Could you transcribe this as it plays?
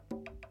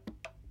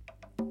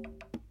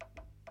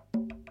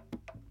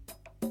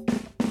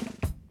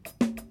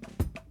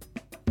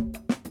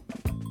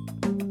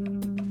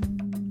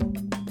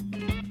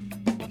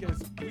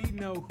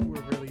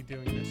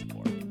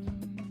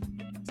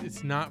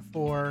It's not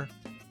for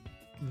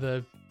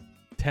the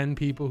 10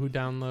 people who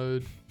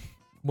download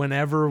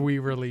whenever we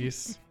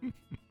release.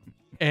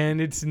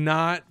 And it's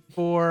not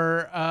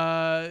for,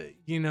 the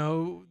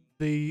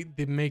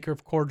maker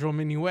of Cordial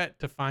Minuet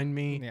to find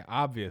me. Yeah,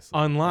 obviously.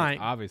 Online.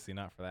 It's obviously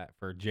not for that.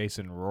 For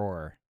Jason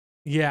Rohr.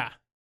 Yeah.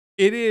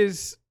 It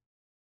is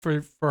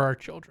for our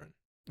children.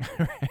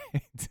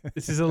 Right.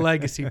 This is a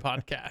legacy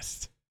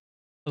podcast.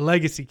 A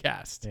legacy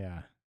cast.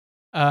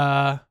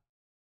 Yeah.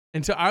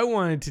 And so I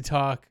wanted to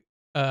talk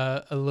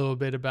a little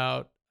bit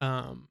about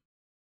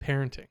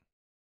parenting.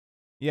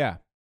 Yeah.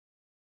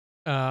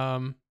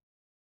 I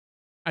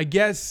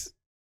guess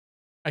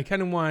I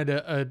kind of wanted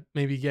to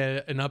maybe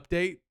get an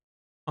update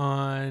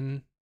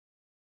on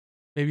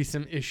maybe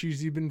some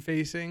issues you've been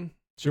facing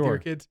with your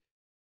kids.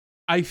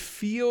 I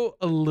feel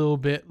a little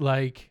bit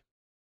like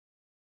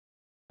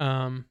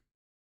my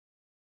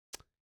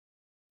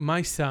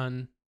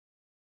son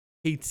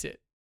hates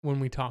it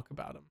when we talk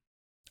about him.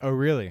 Oh,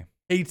 really?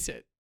 Hates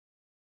it.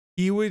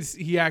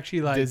 He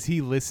actually like. Does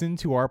he listen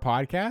to our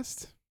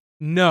podcast?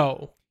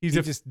 No. He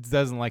just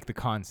doesn't like the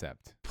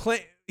concept.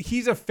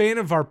 He's a fan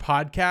of our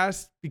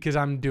podcast because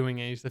I'm doing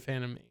it. He's a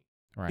fan of me.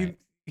 Right.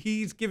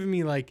 He's giving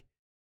me like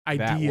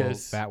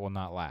ideas. That will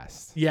not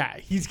last. Yeah,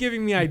 he's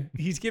giving me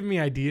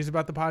ideas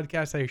about the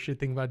podcast I should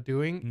think about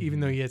doing,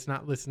 even though he has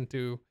not listened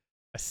to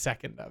a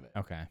second of it.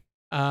 Okay.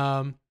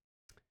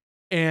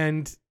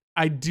 And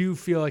I do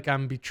feel like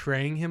I'm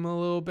betraying him a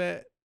little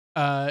bit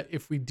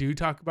if we do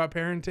talk about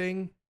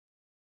parenting.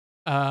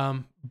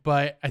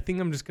 But I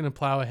think I'm just gonna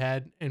plow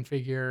ahead and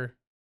figure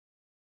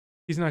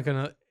he's not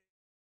gonna.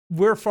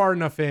 We're far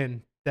enough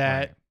in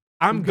that Right.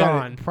 I'm We've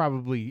got gone.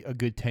 Probably a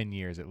good 10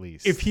 years at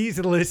least. If he's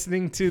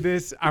listening to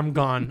this, I'm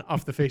gone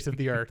off the face of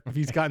the earth. If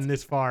he's gotten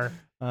this far,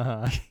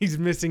 he's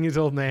missing his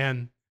old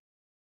man.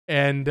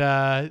 And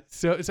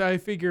so I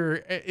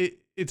figure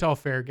it's all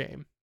fair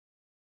game,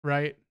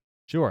 right?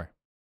 Sure.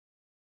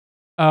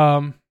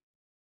 So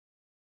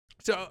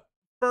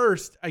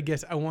first, I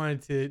guess I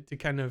wanted to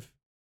kind of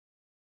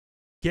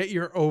get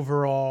your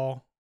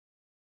overall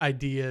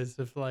ideas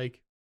of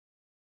like,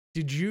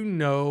 did you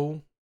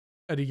know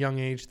at a young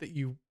age that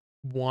you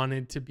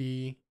wanted to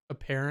be a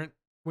parent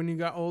when you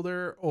got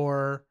older,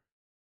 or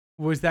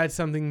was that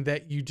something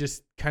that you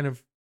just kind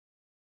of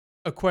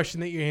a question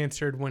that you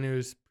answered when it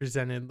was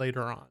presented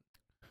later on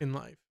in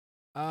life?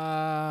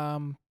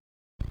 I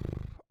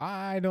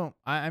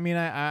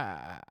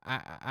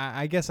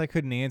guess I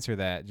couldn't answer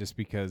that just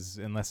because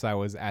unless I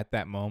was at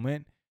that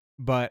moment,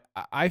 but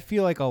I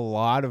feel like a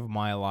lot of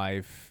my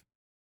life,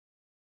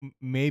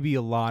 maybe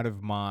a lot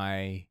of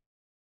my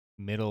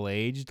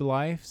middle-aged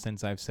life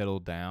since I've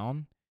settled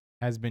down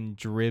has been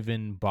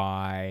driven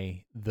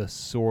by the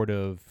sort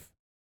of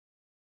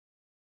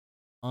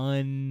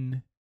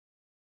unseen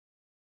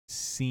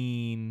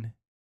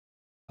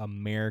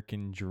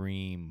American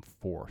dream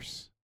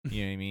force.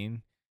 You know what I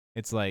mean?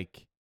 It's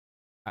like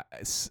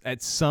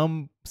at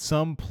some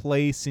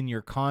place in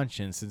your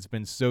conscience, it's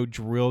been so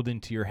drilled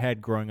into your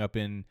head growing up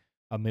in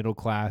a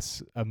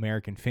middle-class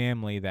American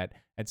family that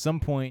at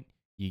some point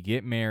you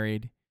get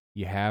married,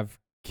 you have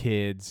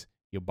kids,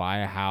 you buy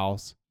a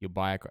house, you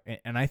buy a car.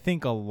 And I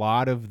think a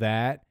lot of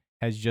that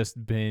has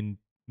just been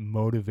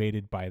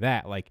motivated by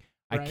that. Like,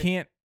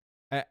 right.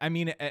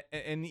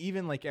 And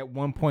even like at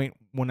one point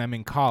when I'm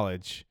in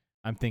college,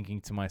 I'm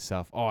thinking to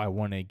myself, oh, I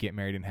want to get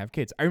married and have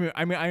kids.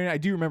 I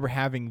do remember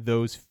having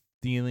those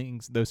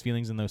feelings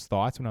and those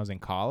thoughts when I was in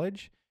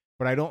college,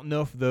 but I don't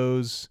know if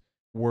those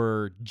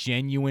were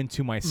genuine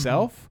to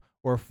myself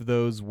or if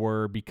those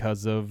were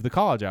because of the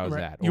college I was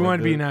at. You want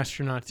to be an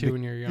astronaut too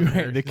when you're younger.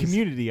 Right, the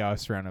community I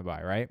was surrounded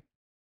by, right?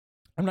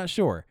 I'm not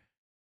sure.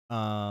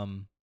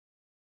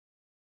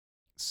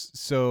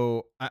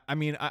 So,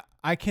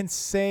 I can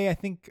say, I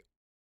think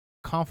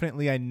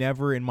confidently, I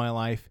never in my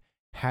life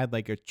had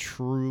like a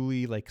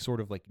truly like sort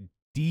of like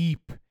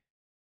deep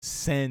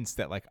sense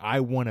that like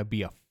I want to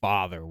be a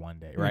father one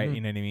day, right? Mm-hmm.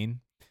 You know what I mean?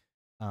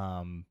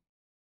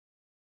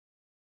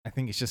 I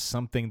think it's just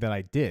something that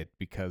I did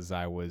because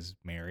I was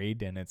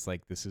married, and it's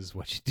like, this is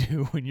what you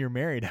do when you're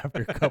married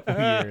after a couple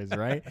of years,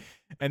 right?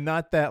 And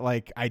not that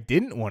like I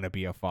didn't want to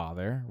be a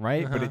father,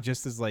 right? But it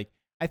just is like,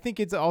 I think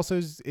it's also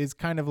is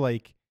kind of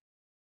like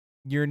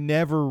you're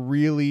never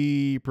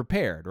really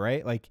prepared,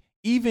 right? Like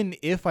even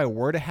if I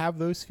were to have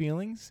those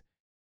feelings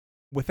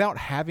without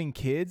having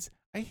kids,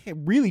 I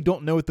really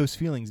don't know what those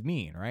feelings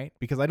mean, right?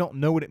 Because I don't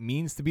know what it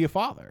means to be a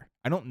father.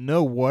 I don't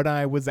know what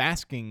I was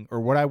asking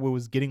or what I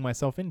was getting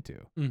myself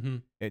into. Mm-hmm.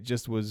 It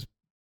just was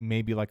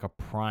maybe like a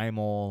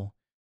primal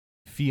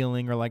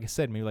feeling, or like I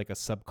said, maybe like a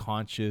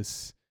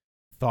subconscious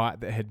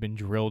thought that had been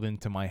drilled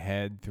into my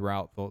head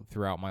throughout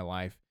my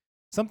life.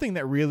 Something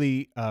that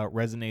really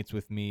resonates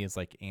with me is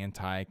like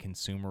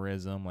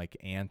anti-consumerism, like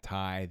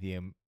anti the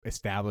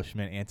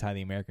establishment, anti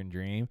the American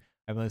dream.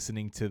 I'm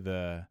listening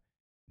to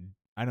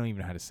I don't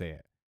even know how to say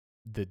it.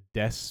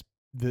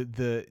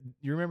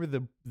 You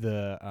remember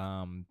the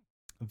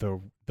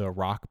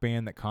rock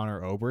band that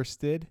Conor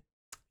Oberst did?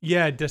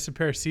 Yeah,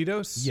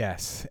 Desaparecidos.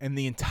 Yes, and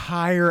the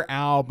entire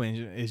album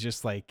is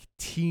just like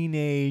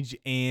teenage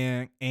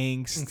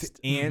angst,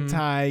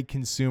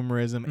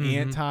 anti-consumerism,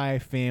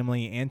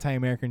 anti-family,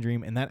 anti-American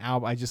dream. And that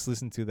album, I just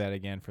listened to that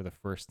again for the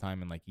first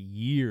time in like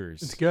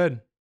years. It's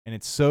good. And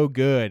it's so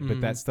good,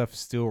 but that stuff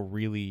still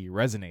really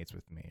resonates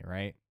with me,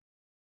 right?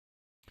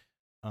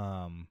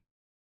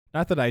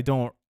 Not that I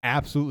don't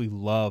absolutely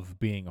love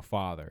being a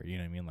father, you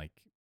know what I mean?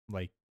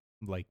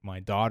 Like my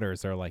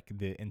daughters are like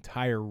the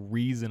entire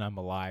reason I'm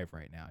alive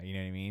right now. You know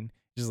what I mean?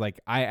 Just like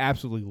I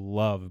absolutely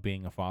love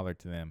being a father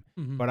to them,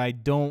 but I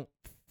don't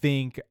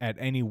think at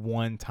any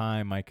one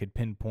time I could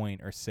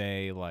pinpoint or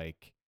say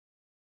like,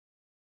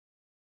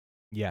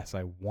 yes,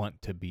 I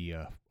want to be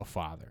a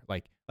father.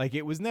 Like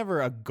it was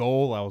never a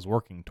goal I was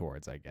working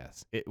towards, I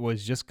guess. It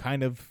was just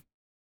kind of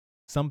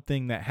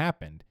something that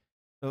happened.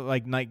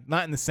 Like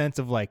not in the sense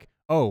of like,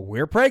 oh,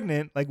 we're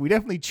pregnant. Like we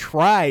definitely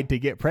tried to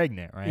get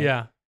pregnant, right?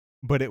 Yeah.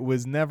 But it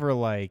was never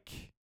like,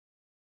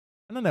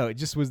 I don't know, it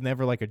just was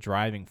never like a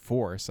driving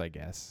force, I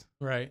guess.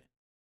 Right.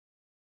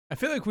 I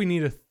feel like we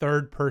need a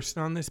third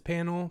person on this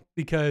panel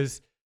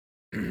because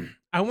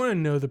I want to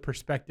know the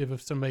perspective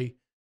of somebody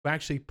who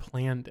actually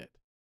planned it,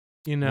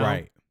 you know?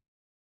 Right.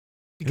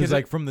 Because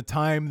like from the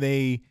time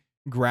they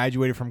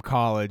graduated from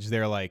college,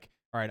 they're like,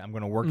 all right, I'm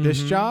going to work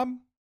this job.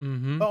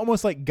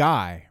 Almost like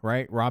Guy,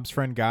 right? Rob's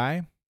friend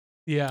Guy.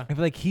 Yeah. I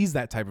feel like he's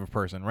that type of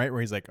person, right?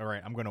 Where he's like, all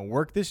right, I'm going to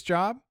work this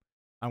job.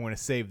 I'm going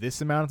to save this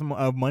amount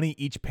of money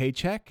each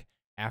paycheck.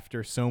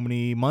 After so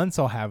many months,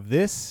 I'll have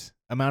this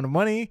amount of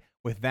money.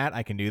 With that,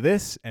 I can do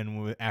this.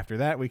 And after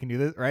that, we can do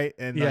this, right?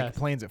 And like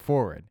plans it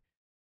forward,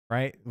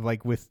 right?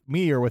 Like with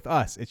me or with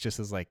us, it's just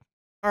as like,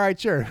 all right,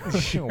 sure.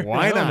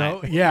 Why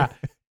not? Yeah.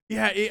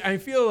 Yeah. I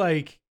feel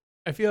like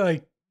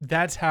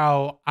that's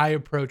how I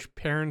approach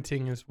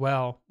parenting as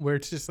well, where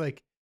it's just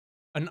like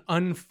an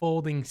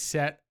unfolding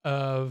set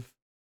of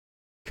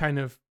kind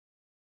of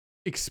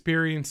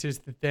experiences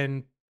that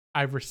then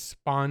I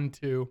respond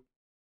to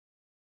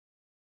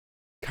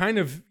kind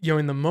of,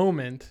 in the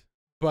moment,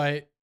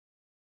 but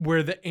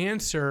where the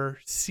answer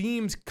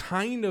seems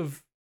kind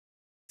of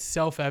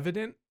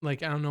self-evident.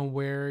 Like, I don't know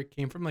where it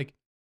came from. Like,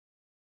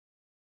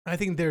 I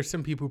think there's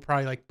some people who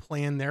probably like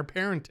plan their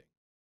parenting.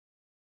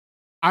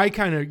 I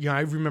kind of,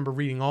 I remember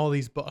reading all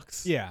these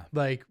books. Yeah.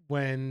 Like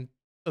when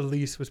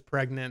Elise was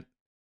pregnant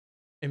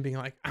and being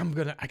like, I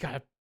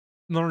gotta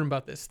learn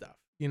about this stuff,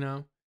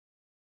 And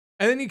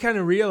then you kind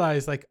of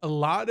realize like a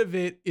lot of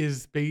it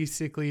is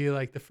basically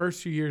like the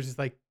first few years is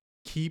like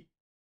keep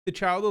the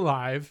child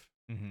alive.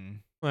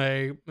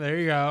 Like, there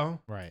you go.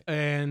 Right.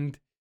 And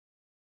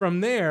from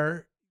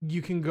there,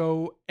 you can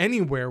go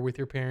anywhere with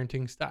your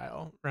parenting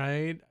style,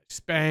 right? I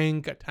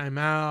spank, I time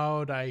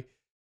out, I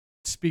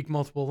speak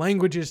multiple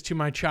languages to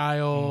my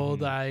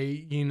child.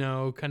 I,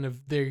 kind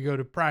of, there you go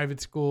to private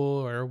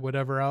school or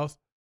whatever else.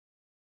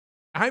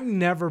 I've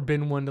never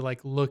been one to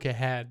like look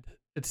ahead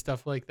at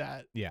stuff like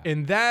that. Yeah.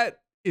 And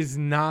that is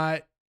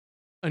not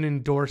an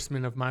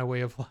endorsement of my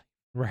way of life.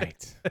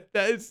 Right.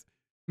 That is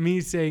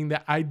me saying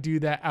that I do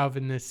that out of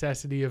a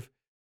necessity of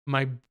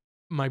my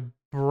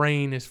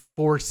brain is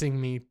forcing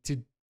me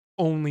to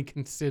only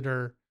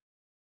consider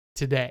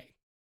today.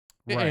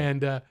 Right.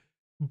 And,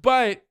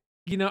 but,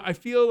 I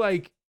feel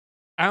like,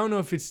 I don't know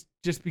if it's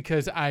just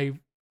because I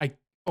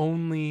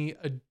only,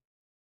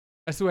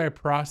 that's the way I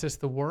process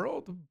the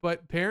world,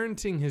 but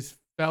parenting has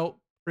felt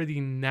pretty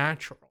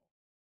natural.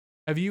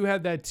 Have you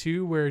had that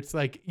too, where it's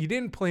like you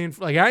didn't plan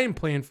for, like I didn't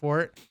plan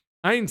for it,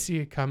 I didn't see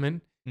it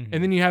coming,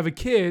 and then you have a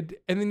kid,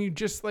 and then you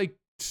just like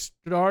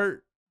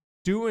start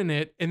doing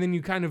it, and then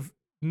you kind of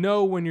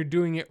know when you're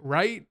doing it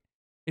right,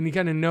 and you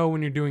kind of know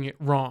when you're doing it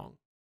wrong.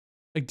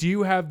 Like, do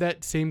you have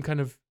that same kind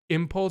of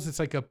impulse? It's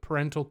like a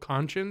parental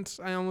conscience,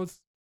 I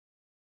almost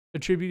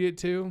attribute it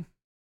to.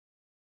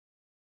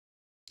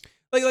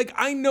 Like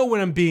I know when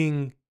I'm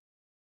being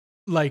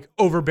like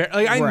overbearing.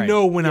 Like I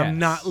know when I'm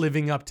not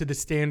living up to the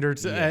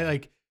standards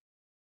like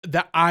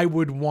that I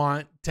would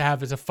want to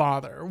have as a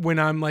father. When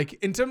I'm like,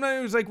 and sometimes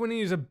it was like when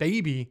he was a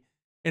baby,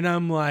 and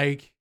I'm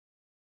like,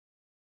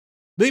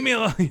 leave me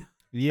alone.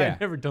 Yeah,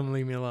 I've never done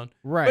leave me alone.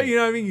 Right, but you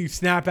know what I mean. You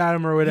snap at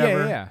him or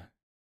whatever.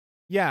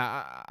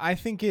 Yeah. I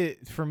think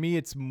for me,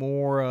 it's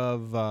more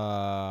of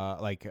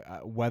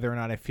whether or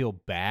not I feel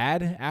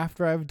bad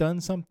after I've done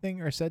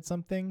something or said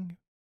something.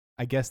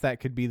 I guess that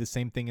could be the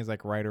same thing as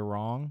like right or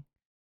wrong,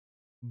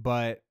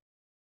 but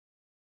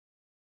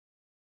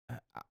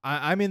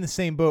I'm in the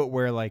same boat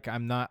where like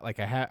I'm not like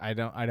I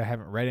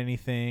haven't read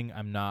anything.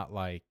 I'm not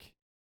like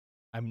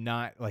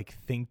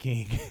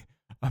thinking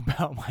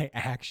about my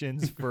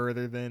actions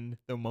further than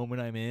the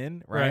moment I'm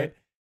in, right?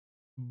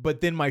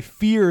 But then my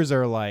fears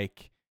are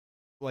like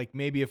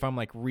maybe if I'm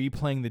like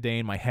replaying the day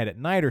in my head at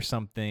night or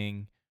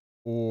something,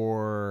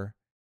 or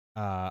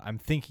I'm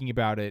thinking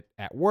about it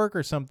at work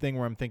or something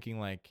where I'm thinking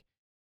like,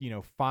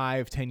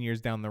 5-10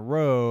 years down the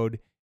road,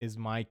 is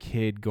my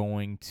kid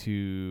going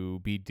to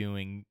be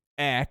doing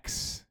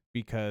X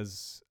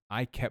because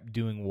I kept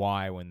doing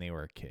Y when they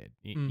were a kid?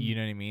 You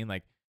know what I mean?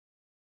 Like,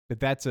 but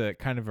that's a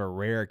kind of a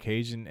rare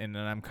occasion, and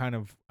then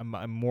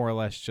I'm more or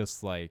less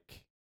just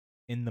like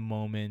in the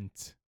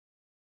moment,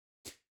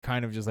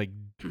 kind of just like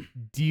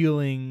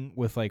dealing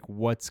with like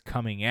what's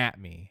coming at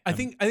me. I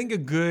think a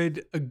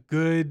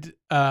good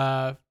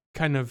kind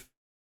of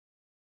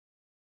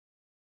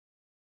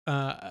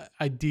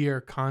idea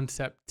or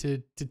concept to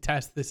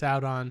test this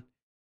out on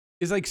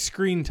is like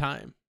screen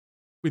time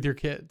with your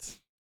kids.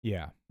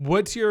 Yeah.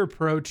 What's your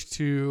approach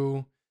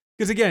to?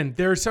 Because again,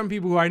 there are some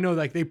people who I know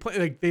like they play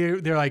like they're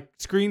like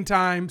screen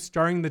time,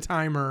 starting the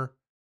timer.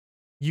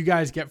 You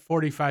guys get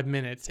 45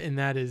 minutes, and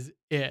that is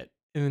it.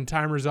 And then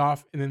timer's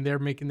off, and then they're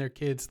making their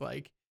kids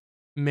like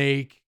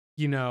make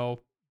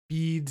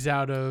beads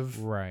out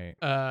of Right.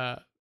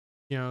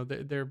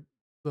 their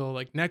little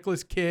like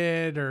necklace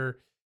kit or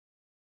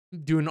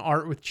doing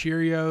art with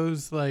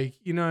Cheerios, like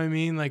you know what I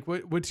mean. Like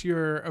what's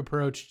your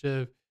approach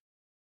to?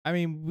 I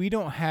mean, we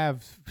don't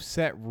have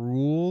set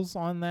rules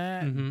on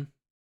that. Mm-hmm.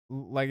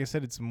 Like I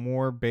said, it's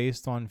more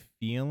based on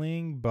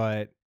feeling,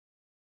 but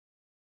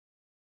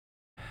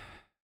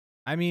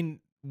I mean,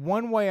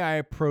 one way I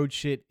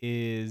approach it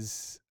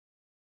is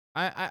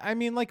I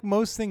mean, like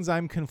most things,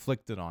 I'm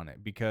conflicted on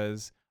it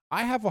because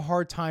I have a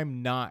hard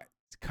time not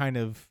kind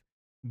of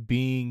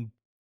being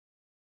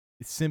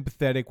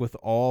sympathetic with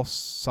all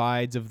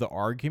sides of the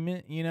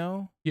argument,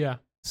 Yeah.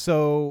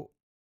 So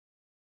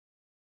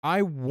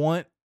I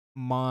want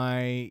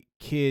my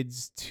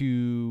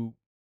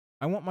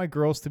I want my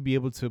girls to be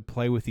able to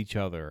play with each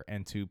other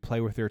and to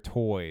play with their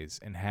toys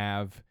and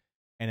have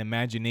an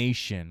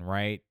imagination,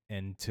 right?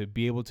 And to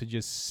be able to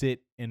just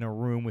sit in a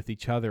room with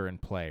each other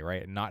and play,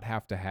 right? And not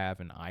have to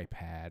have an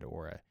iPad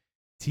or a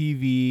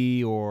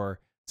TV or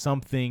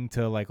something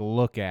to like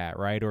look at,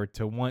 right? Or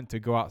to want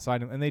to go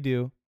outside, and they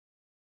do.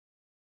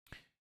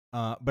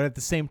 But at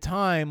the same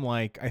time,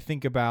 like I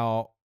think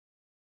about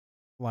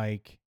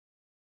like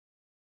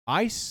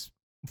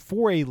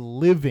for a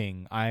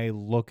living, I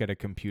look at a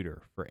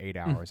computer for 8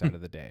 hours out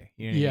of the day.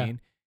 You know what I mean?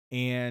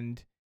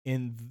 And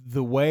in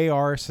the way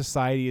our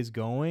society is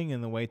going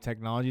and the way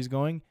technology is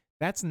going,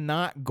 that's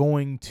not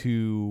going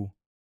to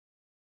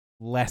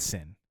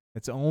lessen.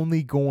 It's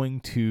only going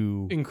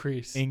to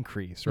increase,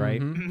 right?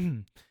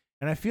 Mm-hmm.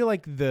 And I feel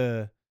like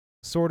the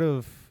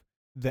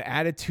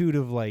attitude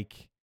of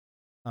like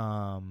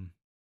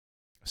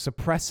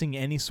suppressing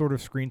any sort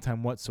of screen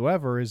time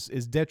whatsoever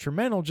is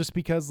detrimental, just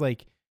because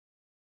like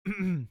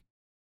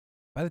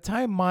by the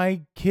time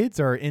my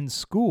kids are in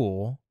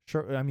school,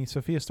 sure, I mean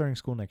Sophia's starting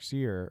school next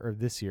year or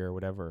this year or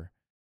whatever,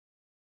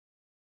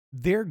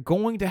 they're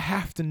going to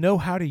have to know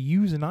how to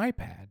use an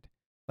iPad.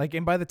 Like,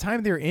 and by the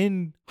time they're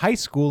in high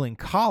school and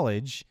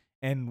college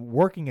and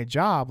working a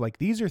job, like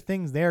these are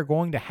things they're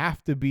going to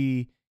have to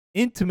be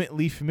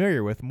intimately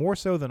familiar with, more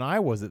so than I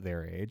was at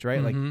their age,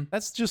 right? Mm-hmm. Like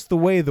that's just the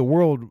way the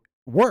world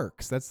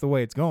works. That's the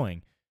way it's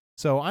going.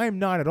 So I'm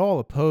not at all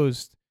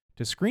opposed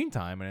to screen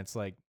time, and it's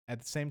like at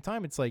the same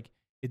time, it's like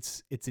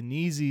it's an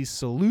easy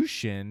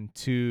solution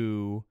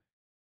to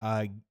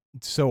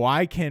so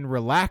I can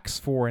relax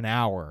for an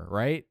hour,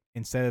 right?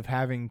 Instead of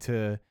having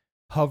to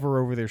hover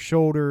over their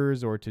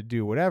shoulders or to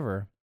do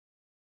whatever.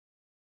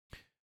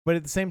 But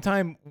at the same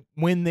time,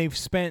 when they've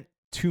spent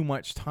too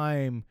much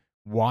time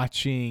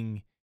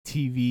watching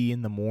TV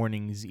in the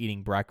mornings,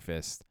 eating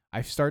breakfast,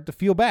 I start to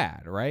feel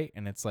bad, right?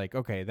 And it's like,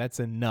 okay, that's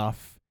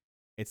enough.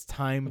 It's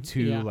time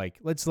to like,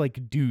 let's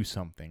like do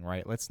something,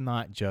 right? Let's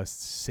not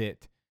just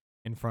sit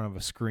in front of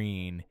a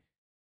screen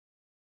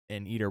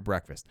and eat our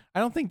breakfast.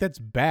 I don't think that's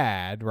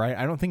bad, right?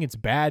 I don't think it's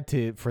bad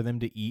for them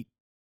to eat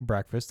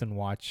breakfast and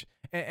watch.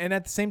 And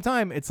at the same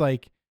time, it's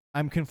like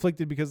I'm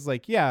conflicted because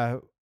like, yeah,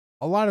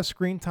 a lot of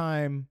screen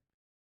time,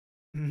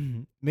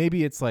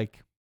 maybe it's like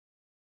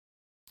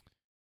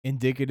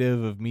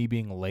indicative of me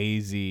being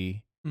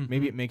lazy. Mm-hmm.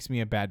 Maybe it makes me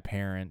a bad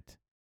parent,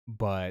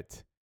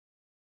 but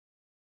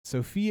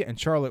Sophia and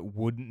Charlotte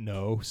wouldn't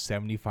know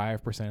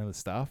 75% of the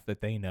stuff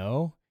that they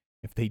know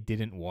if they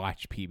didn't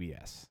watch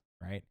PBS,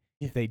 right?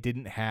 Yeah. If they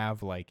didn't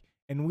have like,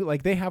 and we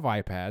like, they have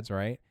iPads,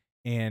 right?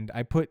 And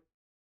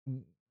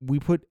we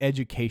put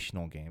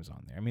educational games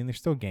on there. I mean, they're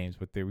still games,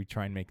 but we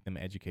try and make them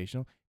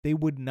educational. They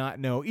would not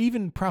know,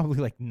 even probably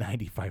like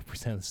 95%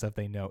 of the stuff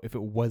they know, if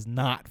it was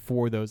not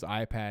for those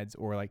iPads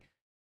or like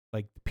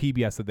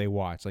PBS that they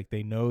watch. Like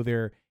they know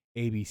their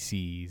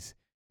ABCs.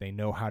 They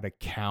know how to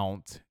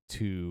count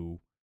to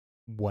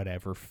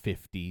whatever,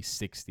 50,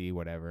 60,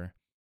 whatever.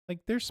 Like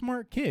they're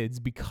smart kids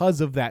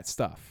because of that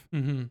stuff.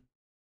 Mm-hmm.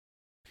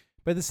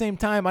 But at the same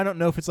time, I don't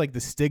know if it's like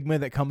the stigma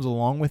that comes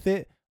along with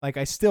it. Like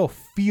I still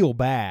feel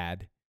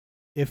bad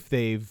if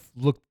they've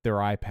looked at their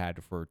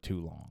iPad for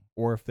too long,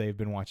 or if they've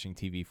been watching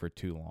TV for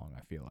too long, I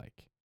feel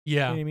like. Yeah. You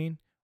know what I mean?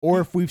 Or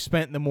if we've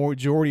spent the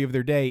majority of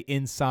their day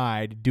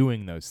inside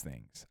doing those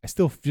things. I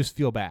still just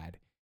feel bad.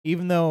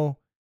 Even though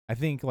I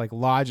think like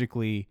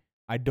logically,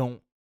 I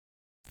don't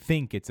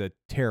think it's a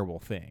terrible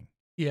thing.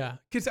 Yeah.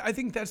 Because I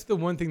think that's the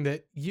one thing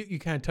that you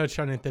kind of touched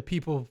on it that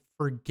people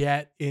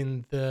forget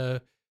in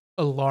the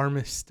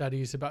alarmist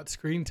studies about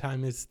screen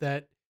time is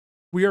that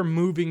we are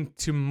moving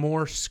to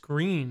more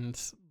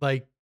screens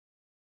like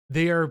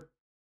they are.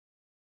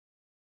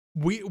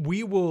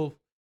 We will.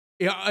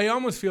 It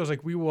almost feels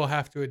like we will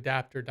have to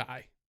adapt or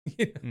die.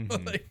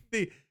 Like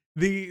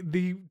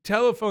the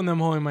telephone that I'm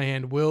holding in my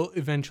hand will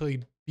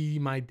eventually be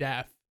my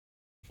death,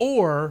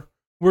 or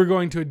we're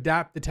going to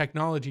adapt the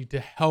technology to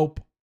help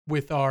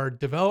with our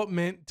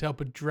development, to help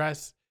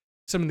address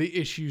some of the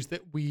issues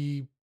that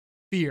we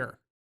fear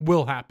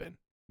will happen.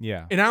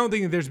 Yeah. And I don't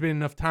think that there's been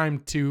enough time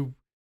to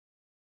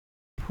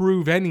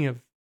prove anything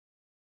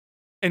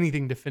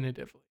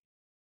definitively.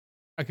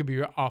 I could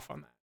be off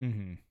on that.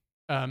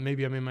 Mm-hmm.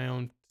 Maybe I'm in my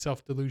own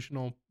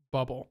self-delusional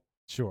bubble.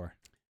 Sure.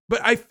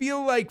 But I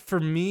feel like for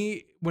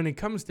me, when it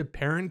comes to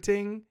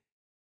parenting,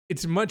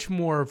 it's much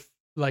more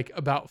like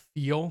about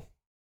feel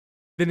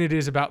than it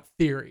is about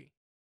theory.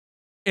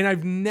 And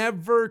I've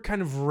never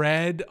kind of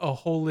read a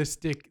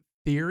holistic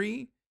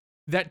theory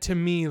that to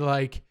me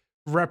like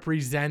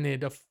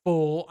represented a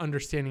full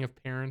understanding of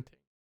parenting.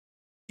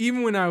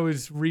 Even when I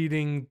was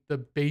reading the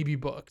baby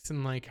books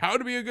and like how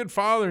to be a good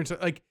father and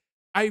stuff, like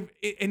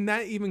and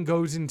that even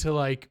goes into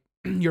like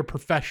your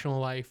professional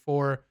life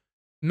or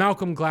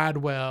Malcolm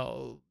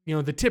Gladwell,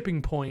 The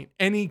Tipping Point,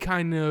 any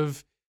kind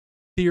of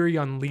theory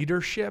on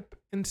leadership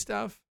and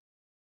stuff.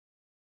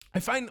 I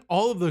find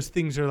all of those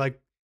things are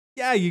like,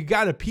 yeah, you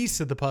got a piece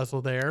of the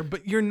puzzle there,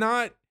 but you're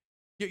not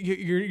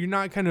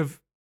kind of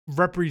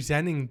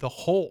representing the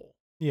whole.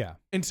 Yeah.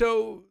 And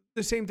so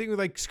the same thing with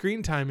like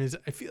screen time is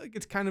I feel like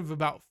it's kind of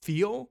about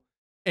feel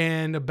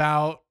and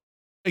about,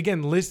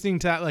 again, listening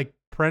to that like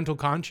parental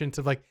conscience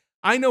of like,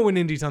 I know when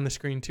Indy's on the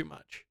screen too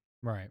much.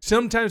 Right.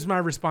 Sometimes my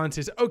response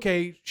is,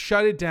 okay,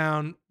 shut it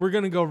down. We're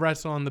going to go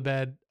wrestle on the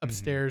bed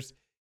upstairs,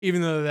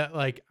 even though that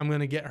like I'm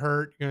going to get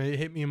hurt. You're going to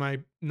hit me in my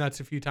nuts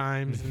a few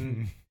times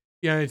and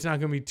it's not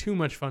going to be too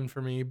much fun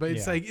for me, but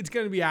it's like, it's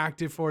going to be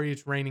active for you.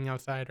 It's raining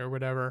outside or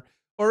whatever.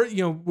 Or,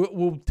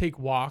 we'll take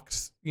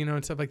walks,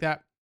 and stuff like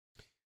that.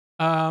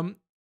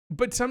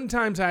 But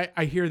sometimes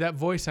I hear that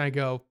voice and I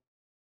go,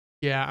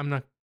 yeah,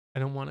 I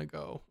don't want to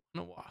go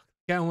on a walk.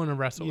 I don't want to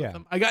wrestle with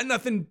them. I got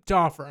nothing to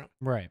offer him.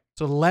 Right.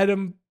 So let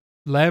him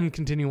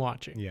continue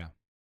watching. Yeah.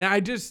 And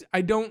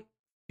I don't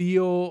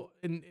feel,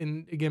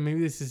 and again, maybe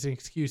this is an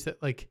excuse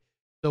that like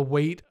the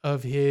weight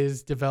of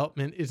his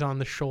development is on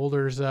the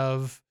shoulders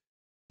of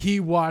he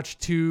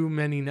watched too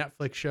many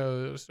Netflix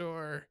shows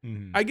or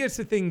I guess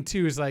the thing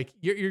too is like,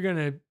 you're going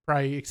to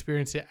probably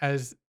experience it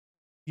as,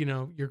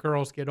 your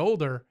girls get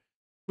older,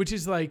 which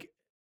is like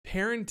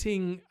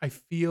parenting. I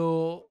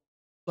feel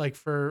like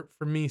for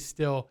me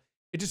still,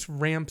 it just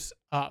ramps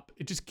up.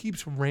 It just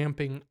keeps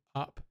ramping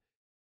up.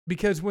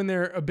 Because when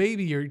they're a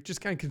baby, you're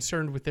just kind of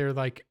concerned with their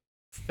like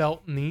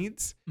felt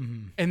needs.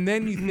 And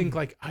then you think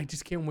like, I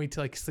just can't wait to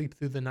like sleep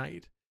through the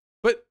night.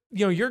 But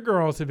your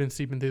girls have been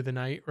sleeping through the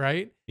night,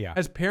 right? Yeah.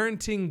 Has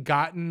parenting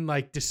gotten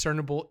like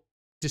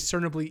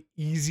discernibly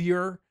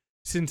easier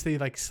since they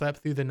like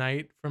slept through the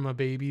night from a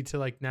baby to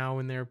like now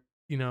when they're,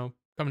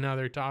 coming out of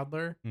their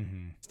toddler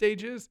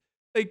stages?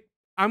 Like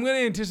I'm going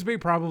to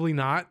anticipate probably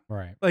not.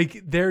 Right.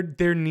 Like their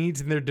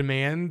needs and their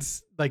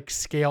demands like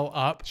scale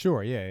up.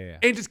 Sure. Yeah.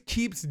 And it just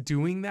keeps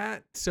doing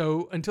that.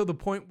 So until the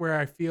point where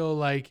I feel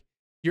like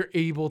you're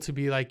able to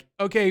be like,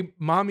 okay,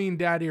 mommy and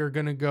daddy are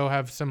going to go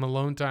have some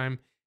alone time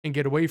and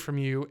get away from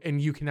you.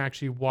 And you can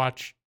actually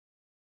watch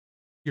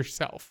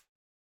yourself.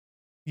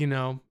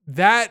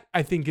 That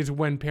I think is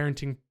when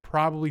parenting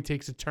probably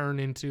takes a turn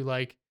into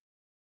like,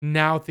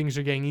 now things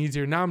are getting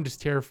easier. Now I'm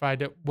just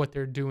terrified at what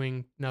they're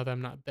doing now that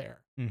I'm not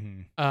there.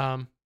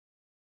 But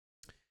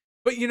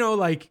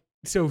like,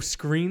 so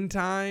screen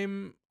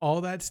time,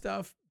 all that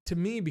stuff to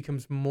me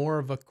becomes more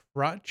of a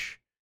crutch,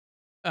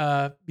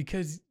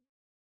 because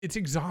it's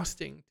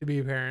exhausting to be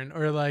a parent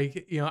or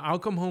like, I'll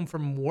come home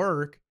from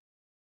work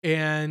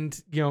and,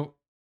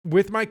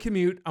 with my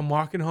commute, I'm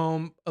walking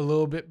home a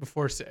little bit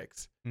before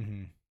 6.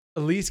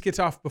 Elise gets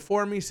off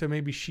before me. So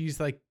maybe she's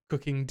like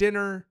cooking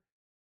dinner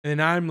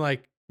and I'm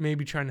like,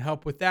 maybe trying to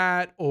help with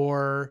that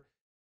or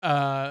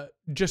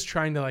just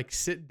trying to like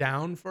sit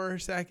down for a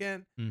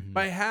second.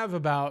 But I have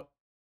about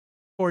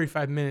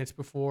 45 minutes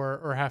before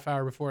or half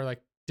hour before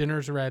like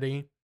dinner's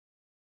ready,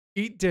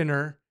 eat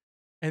dinner.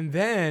 And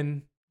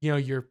then,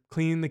 you're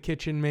cleaning the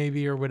kitchen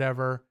maybe or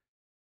whatever.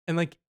 And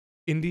like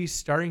Indy's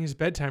starting his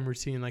bedtime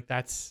routine. Like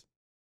that's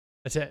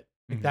it.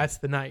 Like that's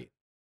the night.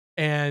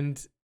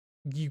 And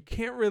you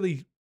can't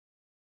really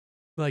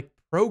like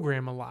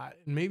program a lot.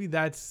 And maybe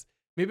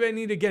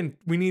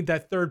we need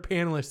that third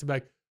panelist to be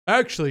like,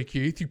 actually,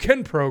 Keith, you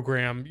can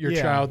program your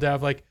child to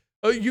have like,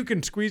 you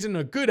can squeeze in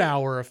a good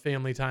hour of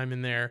family time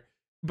in there.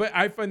 But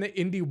I find that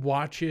Indy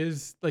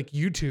watches like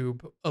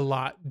YouTube a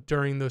lot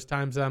during those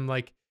times. I'm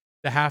like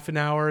the half an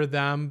hour of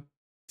them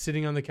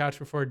sitting on the couch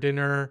before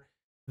dinner,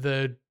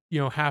 the,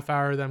 half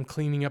hour of them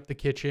cleaning up the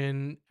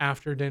kitchen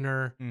after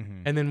dinner.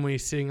 And then we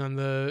sitting on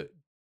the,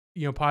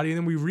 potty and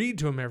then we read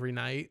to him every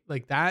night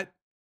like that.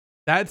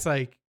 That's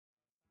like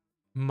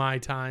my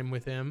time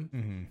with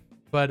him.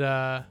 But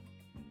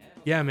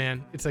yeah,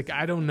 man, it's like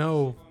I don't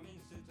know.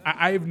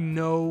 I have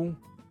no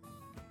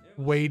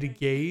way to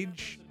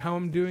gauge how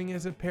I'm doing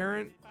as a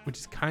parent, which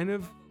is kind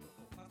of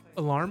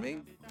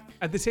alarming.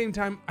 At the same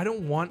time, I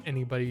don't want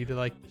anybody to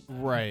like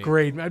Right.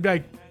 grade me. I'd be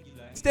like,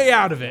 stay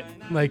out of it.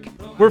 Like,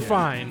 we're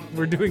fine.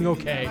 We're doing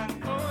okay.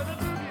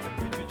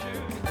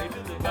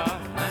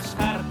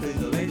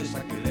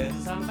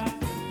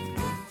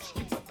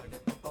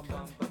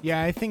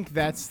 Yeah, I think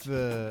that's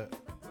the.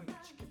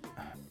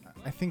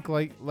 I think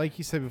like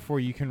you said before,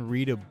 you can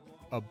read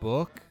a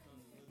book,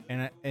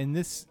 and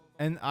this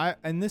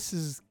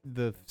is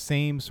the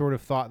same sort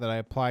of thought that I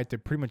applied to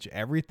pretty much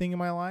everything in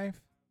my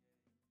life.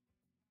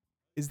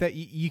 Is that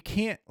you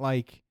can't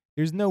like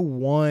there's no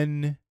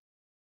one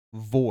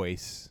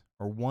voice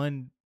or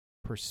one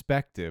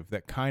perspective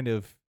that kind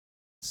of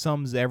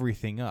sums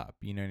everything up.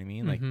 You know what I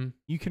mean? Like Mhm.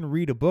 you can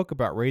read a book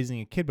about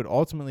raising a kid, but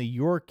ultimately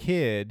your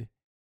kid,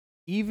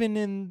 even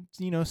in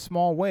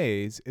small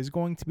ways, is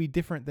going to be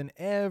different than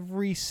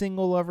every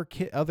single other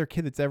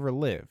kid that's ever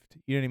lived.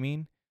 You know what I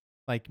mean?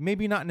 Like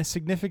maybe not in a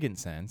significant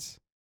sense,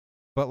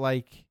 but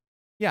like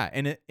yeah,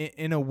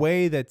 in a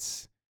way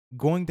that's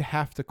going to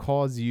have to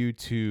cause you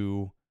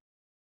to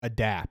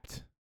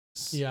adapt.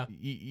 Yeah.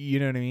 You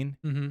know what I mean?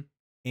 Mhm.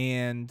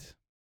 And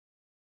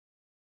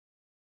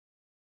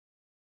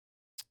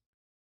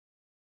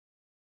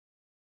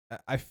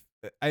I,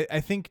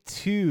 I think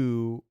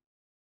too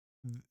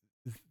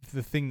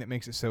the thing that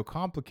makes it so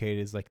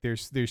complicated is like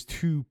there's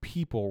two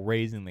people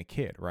raising the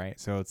kid, right?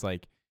 So it's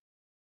like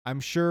I'm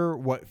sure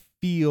what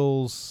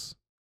feels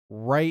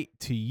right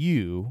to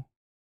you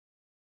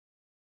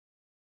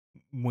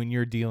when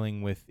you're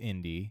dealing with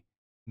Indy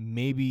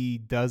maybe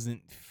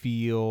doesn't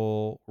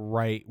feel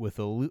right with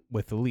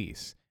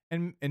Elise.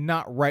 And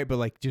not right, but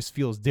like just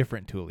feels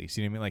different to Elise.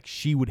 You know what I mean? Like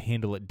she would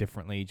handle it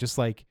differently. Just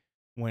like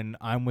when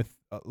I'm with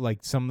like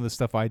some of the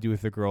stuff I do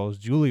with the girls,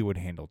 Julie would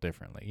handle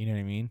differently. You know what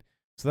I mean?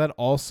 So that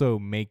also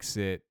makes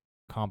it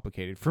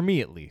complicated for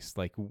me, at least.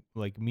 Like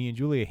me and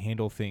Julia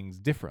handle things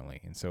differently,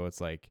 and so it's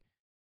like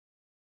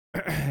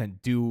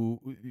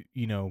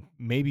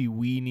maybe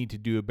we need to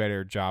do a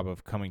better job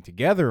of coming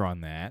together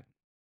on that.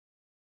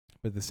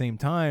 But at the same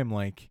time,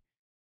 like,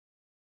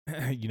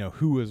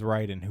 who is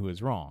right and who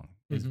is wrong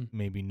is Mhm.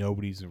 maybe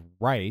nobody's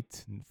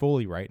right,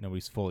 fully right.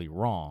 Nobody's fully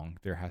wrong.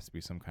 There has to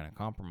be some kind of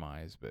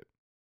compromise, but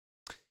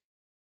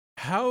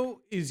How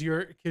is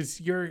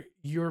because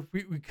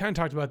we kind of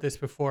talked about this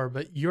before,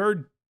 but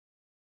your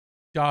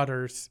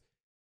daughters,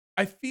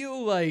 I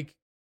feel like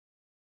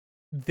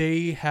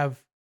they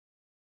have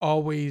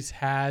always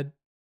had,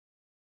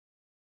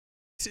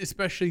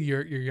 especially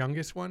your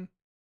youngest one,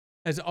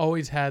 has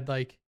always had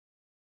like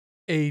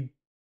a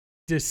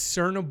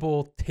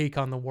discernible take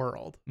on the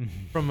world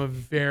from a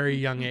very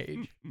young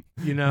age,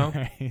 you know?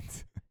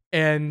 Right.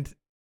 And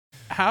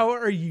how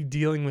are you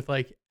dealing with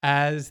like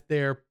as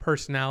their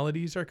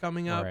personalities are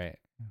coming up Right.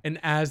 and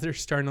as they're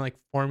starting to like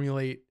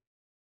formulate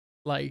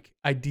like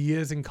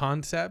ideas and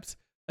concepts?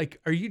 Like,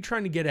 are you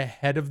trying to get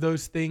ahead of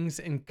those things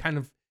and kind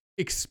of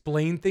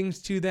explain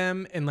things to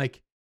them and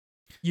like,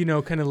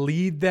 kind of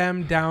lead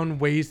them down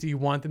ways that you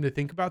want them to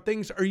think about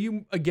things? Are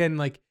you again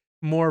like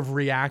more of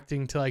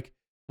reacting to like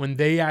when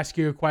they ask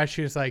you a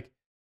question, it's like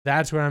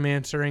that's where I'm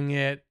answering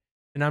it,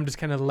 and I'm just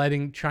kind of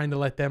trying to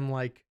let them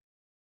like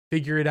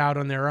figure it out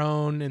on their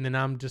own, and then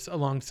I'm just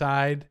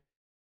alongside.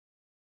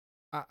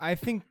 I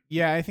think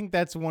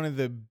that's one of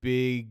the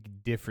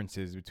big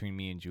differences between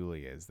me and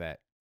Julia is that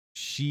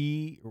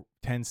she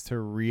tends to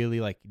really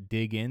like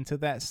dig into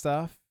that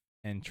stuff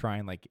and try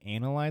and like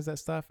analyze that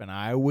stuff, and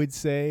I would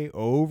say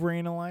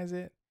overanalyze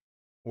it,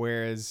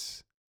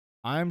 whereas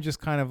I'm just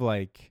kind of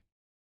like,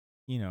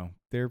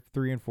 they're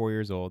 3 and 4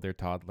 years old, they're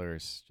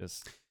toddlers,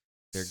 just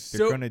they're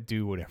So, gonna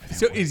do whatever they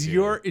so want is to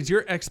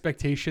your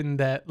expectation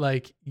that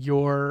like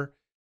your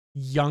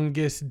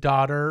youngest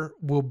daughter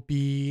will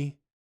be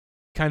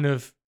kind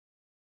of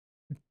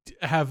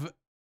have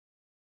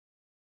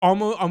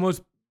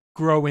almost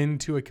grow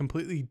into a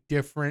completely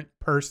different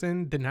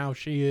person than how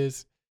she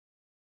is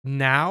do.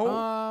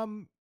 now?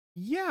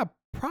 Yeah,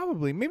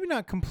 probably, maybe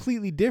not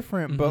completely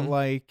different, but Mhm.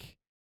 like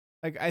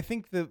I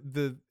think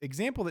the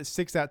example that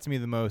sticks out to me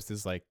the most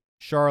is like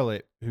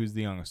Charlotte, who's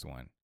the youngest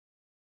one.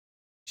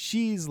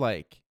 She's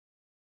like,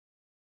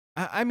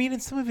 I mean,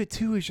 and some of it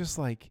too is just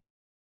like,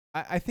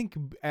 I think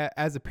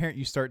as a parent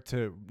you start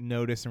to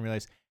notice and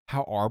realize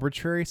how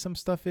arbitrary some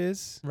stuff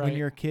is when Right.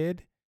 you're a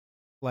kid.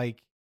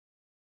 Like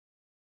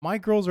my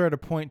girls are at a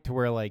point to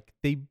where like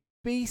they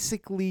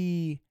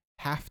basically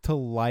have to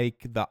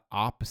like the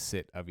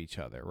opposite of each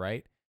other,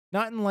 right?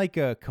 Not in like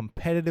a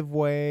competitive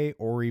way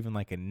or even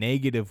like a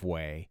negative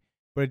way,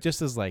 but it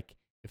just is like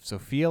if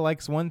Sophia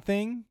likes one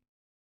thing,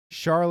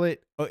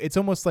 Charlotte, it's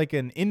almost like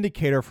an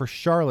indicator for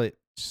Charlotte.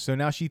 So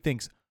now she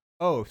thinks,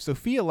 oh, if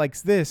Sophia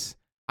likes this,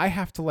 I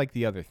have to like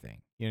the other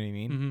thing. You know what I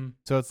mean? Mhm.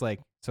 So it's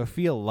like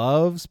Sophia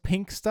loves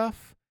pink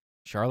stuff,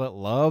 Charlotte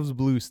loves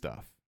blue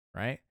stuff,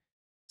 right?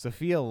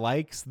 Sophia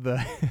likes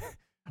the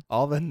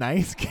all the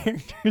nice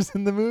characters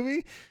in the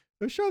movie.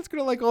 So Charlotte's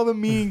gonna like all the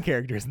mean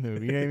characters in the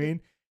movie. You know what I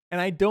mean? And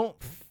I don't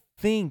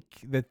think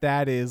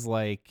that is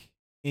like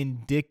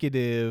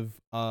indicative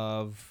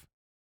of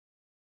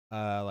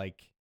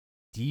like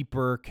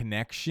deeper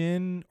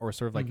connection or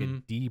sort of like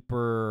a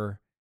deeper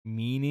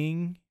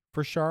meaning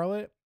for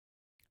Charlotte.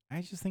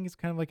 I just think it's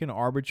kind of like an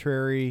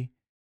arbitrary,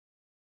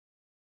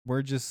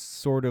 we're just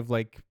sort of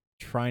like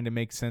trying to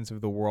make sense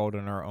of the world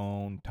in our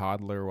own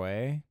toddler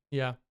way.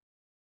 Yeah.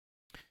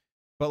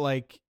 But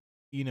like,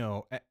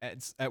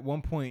 at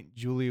one point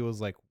Julia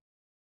was like,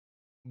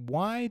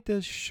 why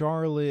does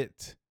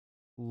Charlotte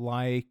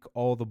like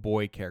all the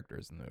boy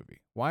characters in the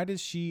movie? Why does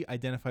she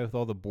identify with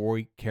all the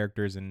boy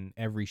characters in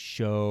every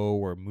show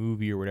or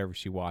movie or whatever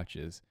she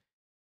watches?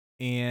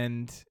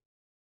 And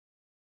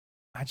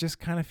I just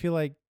kind of feel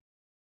like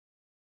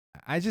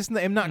I just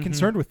am not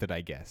concerned with it,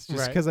 I guess.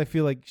 Just because I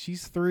feel like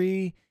she's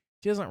 3.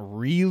 She doesn't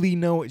really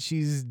know what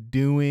she's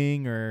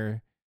doing,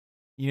 or,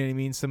 you know what I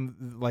mean?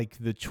 Some, like,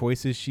 the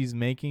choices she's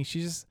making.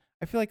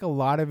 I feel like a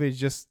lot of it is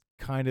just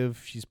kind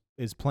of,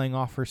 is playing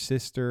off her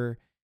sister.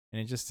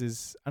 And it just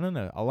is, I don't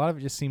know. A lot of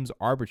it just seems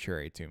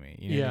arbitrary to me.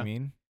 You know what I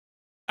mean?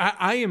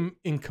 I am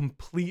in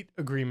complete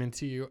agreement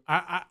to you.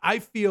 I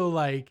feel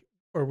like,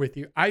 or with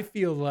you, I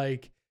feel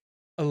like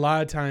a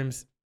lot of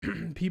times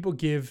people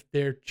give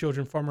their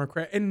children far more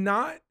credit, and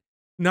not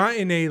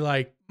in a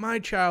like, my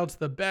child's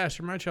the best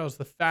or my child's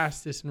the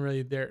fastest, and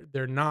really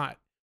they're not,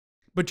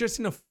 but just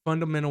in a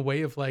fundamental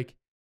way of like,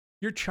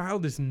 your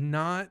child is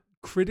not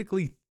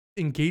critically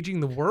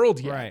engaging the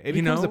world yet. Right. It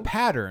becomes a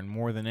pattern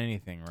more than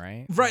anything,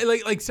 right? Right.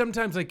 Like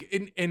sometimes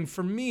like, and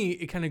for me,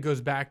 it kind of goes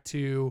back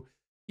to,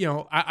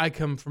 I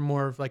come from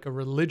more of like a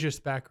religious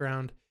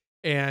background,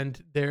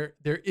 and there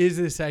is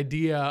this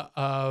idea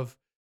of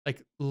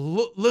like,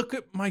 look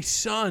at my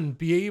son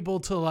be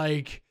able to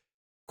like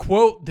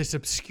quote this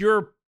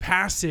obscure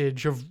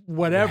passage of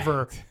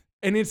whatever. Right.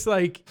 And it's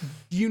like,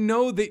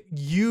 that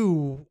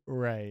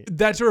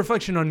that's a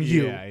reflection on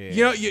you.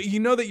 You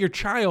know that your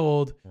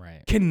child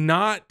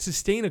cannot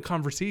sustain a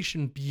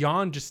conversation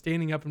beyond just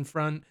standing up in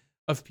front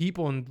of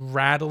people and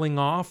rattling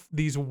off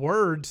these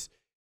words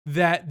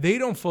that they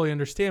don't fully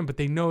understand, but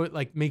they know it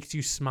like makes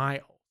you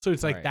smile. So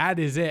it's like, that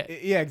is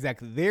it. Yeah,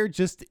 exactly. They're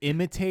just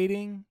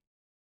imitating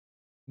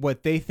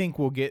what they think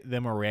will get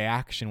them a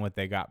reaction, what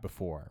they got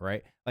before,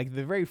 right? Like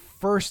the very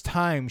first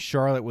time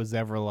Charlotte was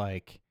ever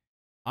like,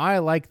 I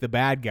like the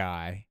bad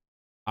guy,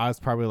 I was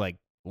probably like,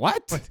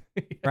 what?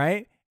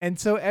 Right? And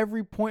so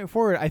every point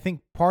forward, I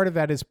think part of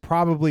that is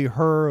probably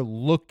her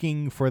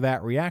looking for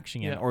that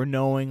reaction again, or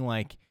knowing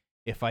like,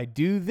 if I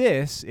do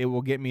this, it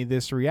will get me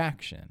this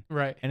reaction.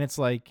 Right. And it's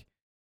like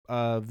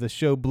the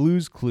show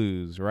Blue's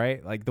Clues,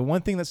 right? Like the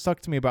one thing that stuck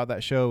to me about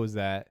that show is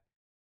that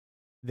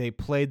they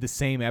played the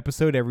same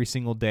episode every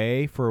single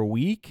day for a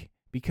week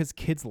because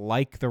kids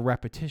like the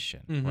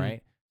repetition,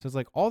 right? So it's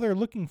like all they're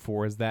looking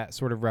for is that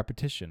sort of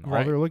repetition.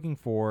 All they're looking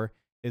for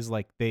is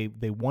like they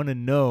want to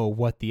know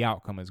what the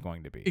outcome is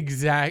going to be.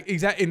 Exactly.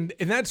 And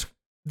that's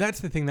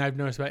the thing that I've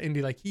noticed about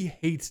Indy. Like, he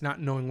hates not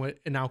knowing what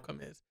an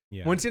outcome is.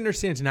 Yeah. Once he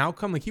understands an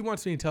outcome, like he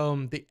wants me to tell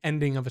him the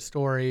ending of a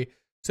story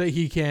so that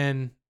he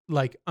can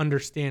like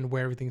understand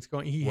where everything's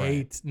going. He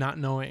hates not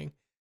knowing.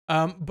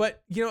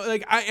 But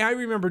like I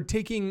remember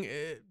taking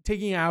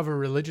out of a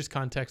religious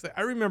context. Like,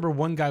 I remember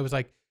one guy was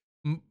like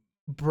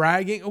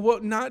bragging.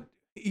 Well, not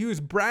he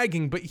was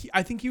bragging, but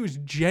I think he was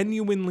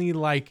genuinely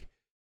like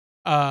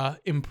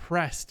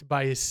impressed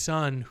by his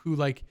son, who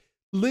like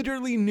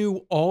literally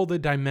knew all the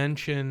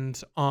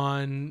dimensions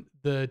on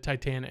the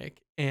Titanic,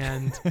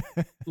 and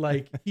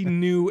like he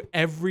knew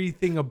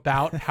everything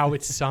about how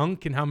it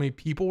sunk and how many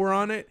people were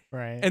on it.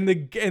 Right. And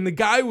the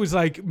guy was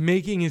like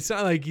making his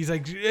son like, he's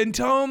like, and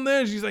tell him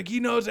this. He's like,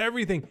 he knows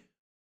everything.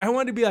 I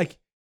wanted to be like,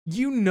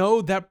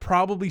 that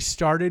probably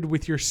started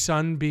with your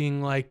son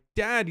being like,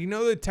 Dad,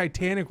 the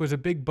Titanic was a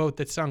big boat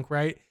that sunk,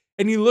 right?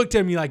 And he looked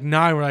at me like,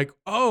 nah. And we're like,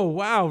 oh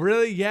wow,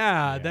 really?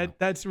 Yeah.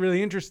 That's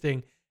really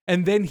interesting.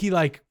 And then he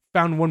like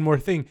found one more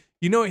thing.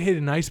 It hit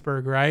an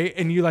iceberg, right?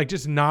 And you like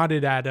just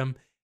nodded at him.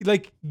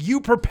 Like,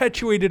 you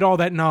perpetuated all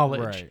that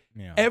knowledge. Right.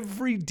 Yeah.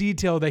 Every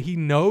detail that he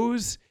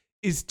knows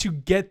is to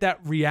get that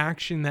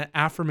reaction, that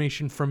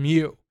affirmation from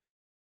you.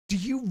 Do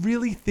you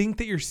really think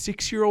that your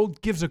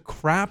 6-year-old gives a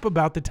crap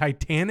about the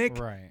Titanic?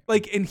 Right.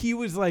 Like, and he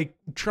was like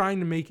trying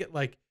to make it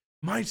like,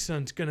 my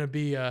son's going to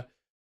be I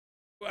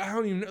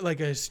don't even know, like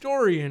a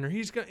historian, or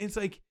it's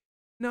like,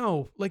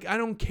 no, like, I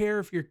don't care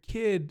if your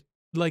kid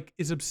like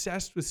is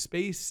obsessed with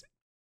space.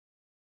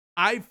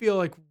 I feel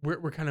like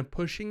we're kind of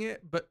pushing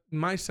it, but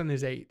my son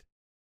is 8.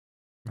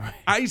 Right.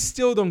 I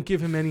still don't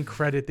give him any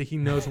credit that he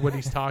knows what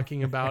he's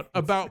talking about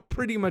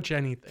pretty much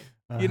anything,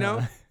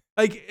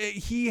 Like,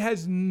 he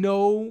has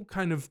no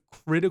kind of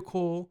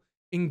critical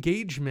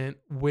engagement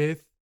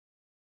with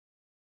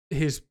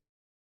his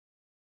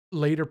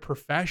later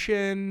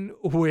profession,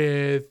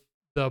 with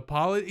the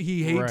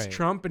he hates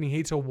Trump and he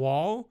hates a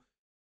wall.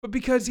 But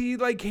because he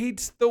like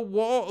hates the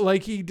wall,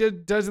 like he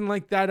doesn't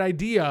like that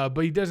idea,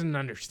 but he doesn't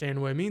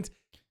understand what it means.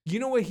 You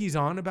know what he's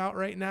on about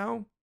right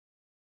now?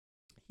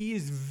 He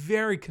is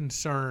very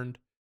concerned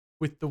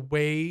with the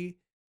way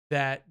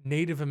that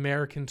Native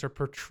Americans are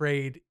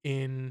portrayed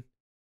in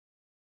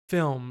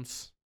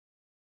films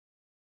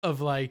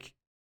of like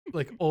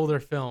older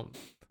films.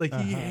 Like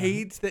he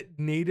hates that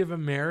Native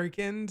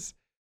Americans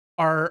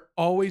are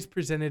always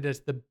presented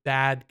as the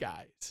bad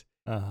guys.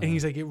 And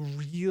he's like, it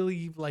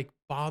really like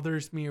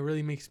bothers me. It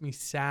really makes me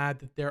sad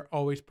that they're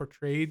always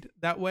portrayed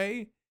that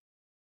way.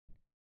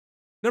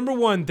 Number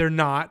one, they're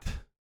not.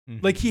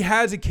 Like he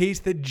has a case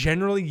that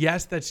generally,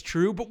 yes, that's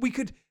true. But we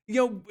could,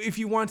 if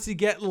he wants to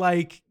get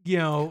like,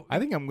 I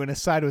think I'm going to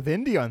side with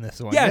Indy on this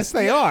one. Yes,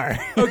 they are.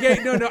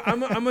 Okay, no, I'm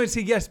going to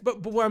say yes.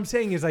 But what I'm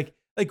saying is like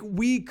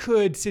we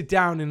could sit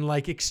down and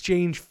like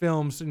exchange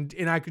films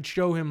and I could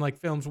show him like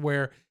films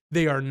where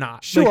they are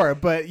not. Sure,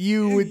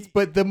 like,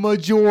 but the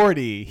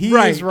majority, he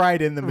is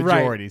right in the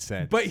majority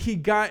sense. But he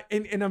got,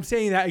 and I'm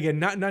saying that again,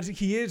 not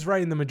he is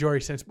right in the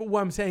majority sense. But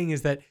what I'm saying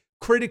is that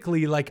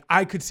critically, like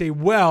I could say,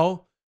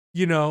 well,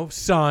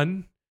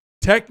 son,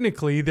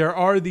 technically there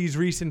are these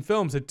recent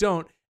films that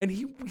don't, and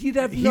he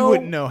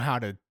wouldn't know how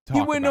to talk.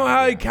 He wouldn't know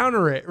how to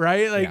counter it,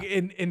 right? Like,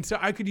 and so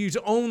I could use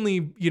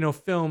only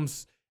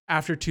films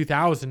after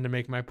 2000 to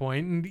make my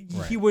point, and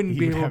he wouldn't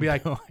be able to be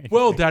like,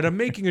 well, Dad, I'm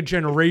making a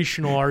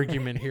generational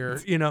argument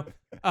here,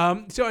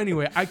 So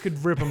anyway, I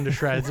could rip him to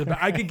shreds.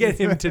 I could get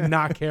him to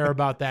not care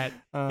about that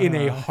in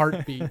a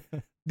heartbeat.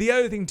 The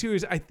other thing too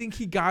is I think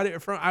he got it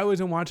from, I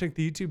wasn't watching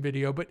the YouTube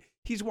video, but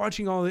he's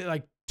watching all the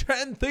like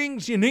 10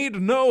 things you need to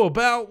know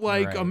about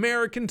like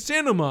American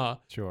cinema.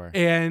 Sure.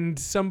 And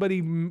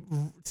somebody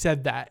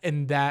said that,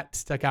 and that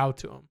stuck out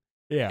to him.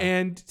 Yeah.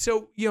 And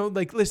so,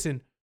 like,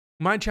 listen,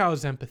 my child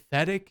is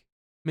empathetic,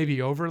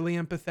 maybe overly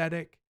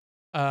empathetic.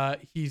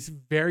 He's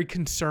very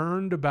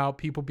concerned about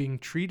people being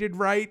treated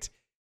right.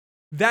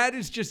 That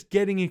is just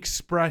getting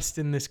expressed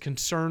in this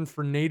concern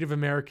for Native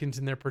Americans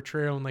and their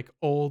portrayal in like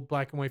old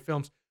black and white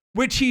films,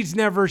 which he's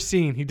never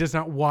seen. He does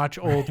not watch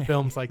old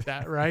films like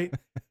that, right?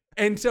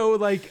 And so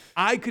like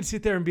I could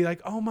sit there and be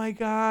like, oh my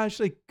gosh,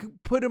 like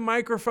put a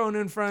microphone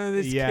in front of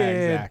this kid. Yeah,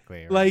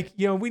 exactly. Right. Like,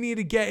 we need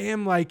to get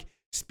him like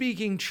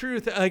speaking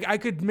truth. Like I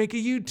could make a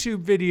YouTube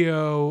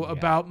video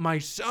about my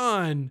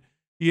son,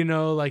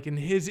 like in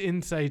his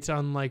insights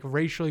on like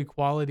racial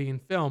equality in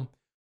film.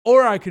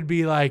 Or I could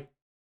be like,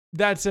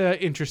 that's an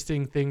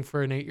interesting thing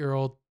for an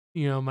 8-year-old,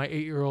 my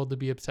 8-year-old to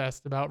be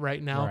obsessed about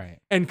right now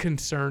and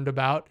concerned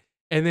about.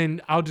 And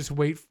then I'll just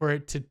wait for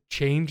it to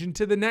change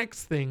into the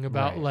next thing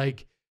about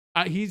like,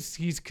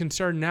 he's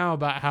concerned now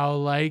about how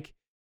like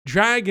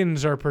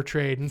dragons are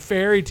portrayed in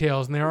fairy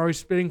tales and they're always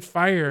spitting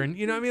fire. And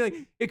what I mean?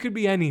 Like it could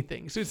be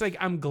anything. So it's like,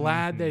 I'm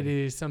glad that it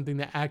is something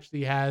that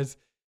actually has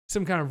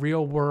some kind of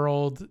real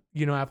world,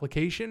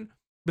 application,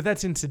 but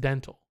that's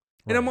incidental.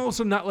 And I'm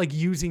also not like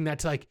using that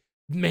to like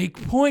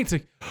make points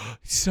like,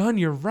 son,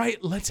 you're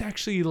right. Let's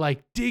actually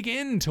like dig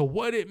into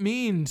what it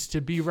means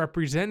to be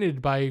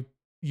represented by,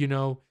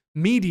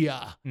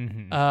 media.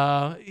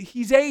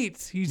 He's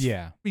 8. He's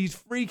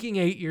freaking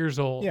 8 years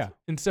old. Yeah.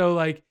 And so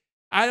like,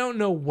 I don't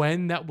know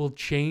when that will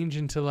change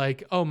into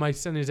like, oh, my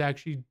son is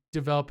actually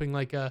developing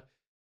like a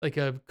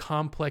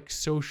complex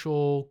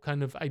social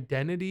kind of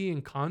identity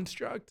and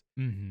construct.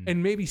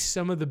 And maybe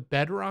some of the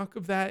bedrock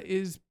of that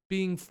is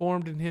being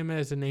formed in him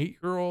as an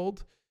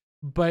 8-year-old,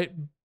 but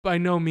by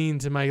no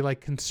means am I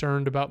like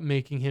concerned about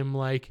making him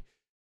like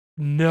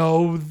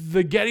know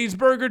the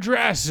Gettysburg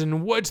Address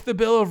and what's the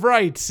Bill of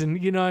Rights.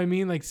 And what I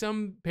mean? Like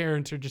some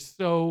parents are just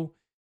so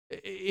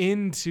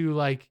into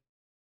like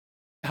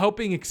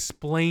helping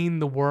explain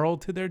the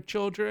world to their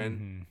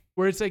children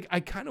where it's like,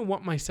 I kind of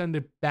want my son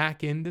to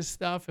back into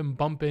stuff and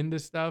bump into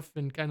stuff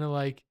and kind of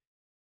like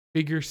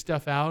figure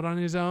stuff out on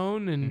his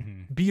own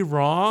and be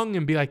wrong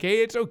and be like,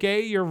 hey, it's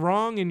okay. You're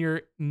wrong. And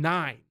you're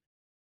 9,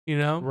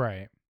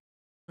 Right.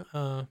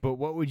 But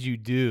what would you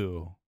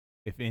do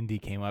if Indy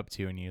came up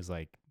to you and he was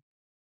like,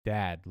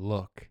 Dad,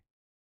 look,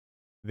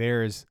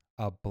 there's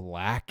a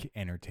black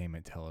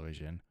entertainment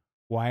television.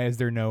 Why is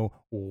there no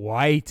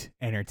white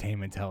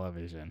entertainment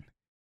television?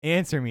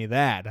 Answer me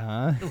that,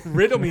 huh?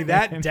 Riddle me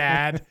that,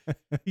 Dad.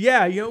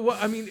 Yeah,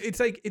 I mean, it's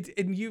like,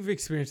 and you've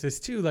experienced this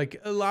too. Like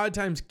a lot of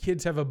times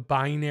kids have a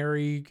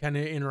binary kind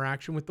of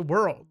interaction with the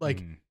world.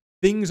 Like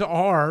things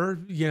are,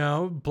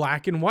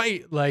 black and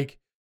white. Like,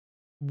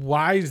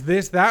 why is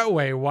this that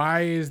way?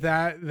 Why is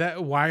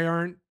that? Why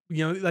aren't,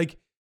 like,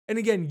 and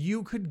again,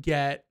 you could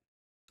get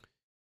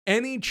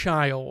any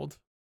child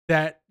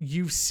that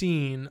you've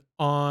seen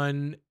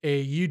on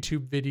a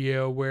YouTube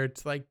video where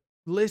it's like,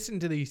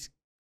 listen to these,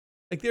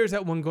 like there's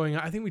that one going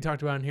on. I think we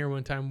talked about it here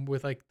one time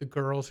with like the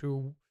girls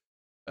who,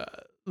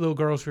 little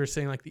girls who were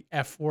saying like the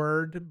F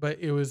word, but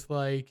it was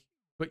like,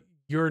 but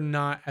you're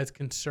not as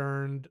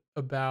concerned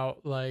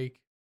about like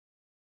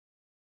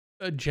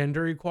a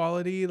gender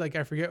equality. Like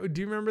I forget.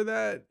 Do you remember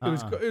that?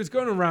 It was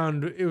going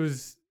around.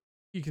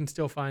 You can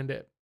still find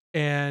it.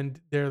 And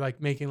they're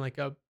like making like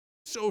a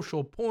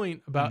social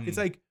point about, it's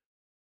like,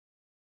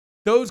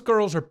 those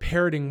girls are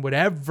parroting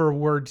whatever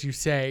words you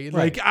say.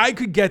 Like I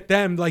could get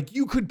them, like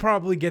you could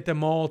probably get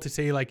them all to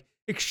say like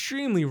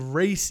extremely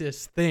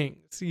racist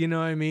things. You know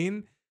what I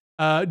mean?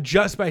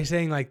 Just by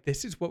saying like,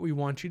 this is what we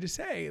want you to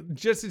say.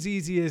 Just as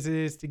easy as it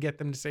is to get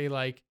them to say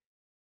like,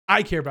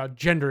 I care about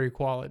gender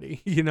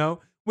equality,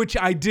 which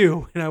I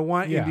do, and I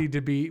want Yeah. Indy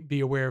to be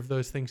aware of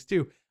those things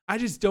too. I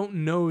just don't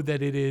know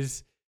that it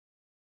is,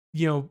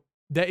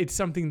 that it's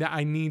something that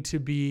I need to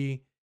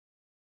be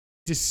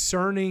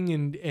discerning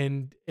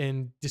and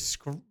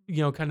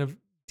kind of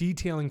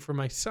detailing for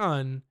my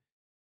son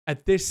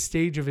at this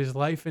stage of his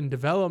life and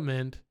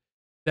development.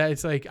 That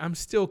it's like I'm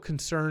still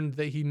concerned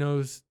that he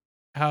knows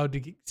how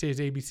to say his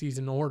ABCs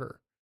in order.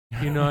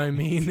 You know what I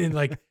mean? And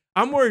like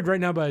I'm worried right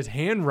now about his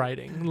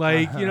handwriting.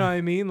 Like, you know what I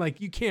mean? Like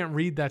you can't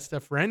read that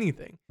stuff for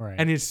anything. Right.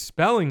 And his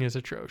spelling is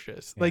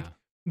atrocious. Like Yeah.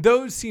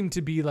 those seem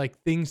to be like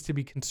things to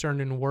be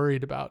concerned and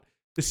worried about.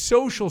 The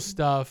social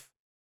stuff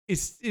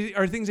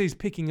are things that he's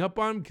picking up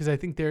on because I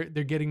think they're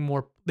getting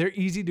more, they're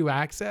easy to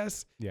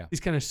access. Yeah.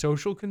 These kind of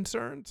social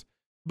concerns.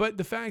 But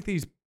the fact that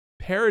he's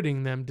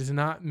parroting them does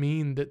not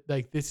mean that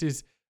like this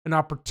is an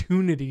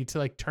opportunity to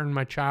like turn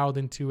my child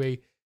into a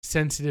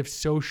sensitive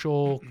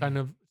social kind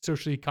of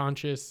socially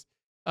conscious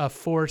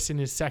force in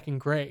his second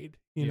grade,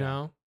 you Yeah.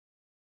 know?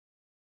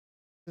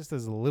 Just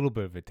as a little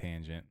bit of a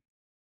tangent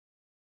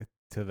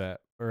to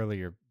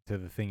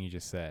the thing you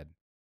just said.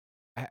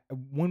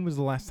 When was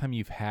the last time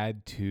you've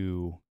had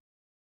to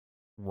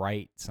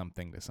write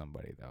something to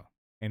somebody though?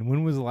 And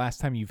when was the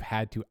last time you've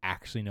had to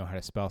actually know how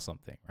to spell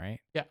something, right?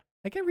 Yeah.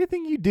 Like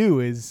everything you do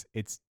is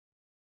it's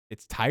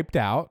typed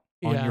out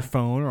on Yeah. your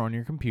phone or on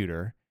your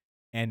computer,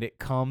 and it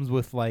comes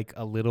with like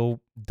a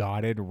little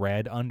dotted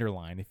red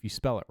underline if you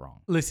spell it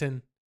wrong.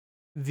 Listen,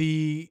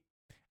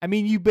 I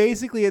mean, you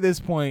basically at this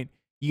point,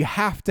 you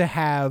have to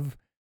have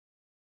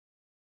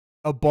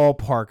a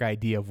ballpark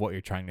idea of what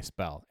you're trying to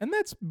spell. And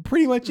that's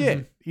pretty much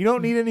it. You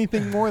don't need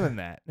anything more than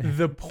that.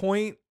 the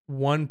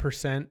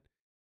 0.1%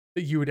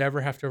 that you would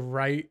ever have to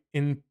write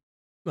in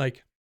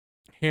like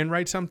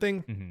handwrite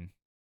something Mhm.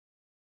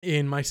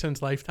 in my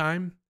son's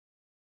lifetime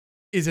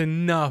is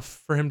enough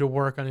for him to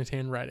work on his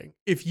handwriting.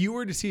 If you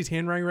were to see his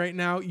handwriting right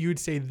now, you would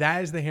say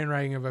that is the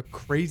handwriting of a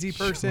crazy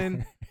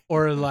person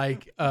or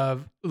like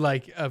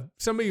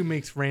somebody who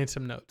makes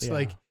ransom notes. Yeah.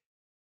 Like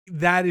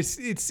that is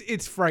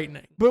it's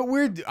frightening. But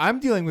I'm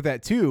dealing with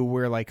that too,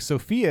 where like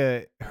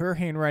Sophia, her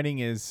handwriting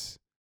is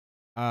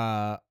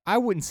I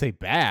wouldn't say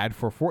bad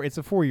it's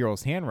a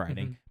 4-year-old's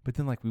handwriting, Mhm. but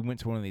then like we went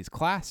to one of these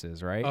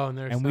classes, right? Oh,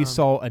 and we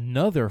saw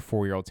another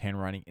 4-year-old's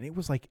handwriting, and it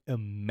was like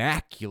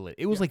immaculate.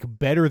 It was like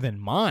better than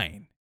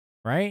mine,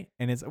 right?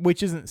 And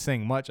which isn't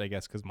saying much, I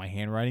guess, because my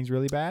handwriting's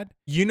really bad.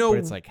 But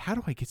it's like, how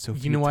do I get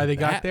Sophia? You know why to they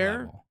got that there?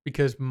 level?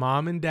 Because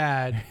mom and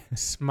dad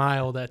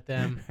smiled at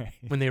them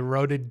when they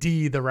wrote a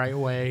D the right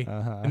way,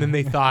 and then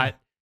they thought,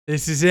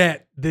 "This is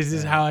it. This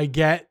is how I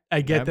get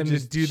I'm them to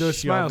just do those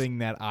smiles." shoving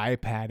that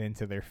iPad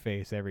into their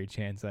face every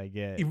chance I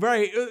get.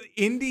 Right?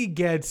 Indy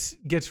gets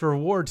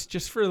rewards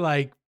just for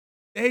like,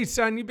 "Hey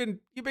son, you've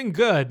been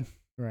good.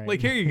 Right.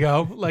 Like here you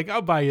go. Like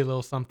I'll buy you a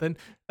little something."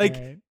 Like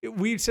Right.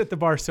 we've set the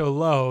bar so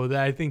low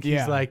that I think he's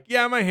Yeah. like,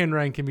 "Yeah, my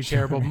handwriting can be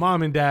terrible.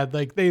 Mom and dad,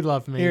 like they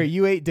love me." Here,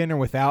 you ate dinner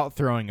without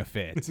throwing a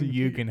fit. So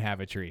you can have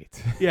a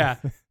treat. Yeah.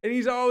 And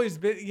he's always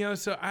been,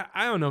 so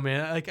I don't know,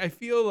 man. Like I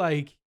feel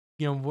like,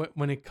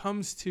 when it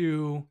comes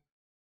to,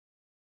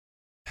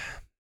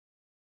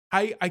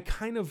 I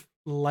kind of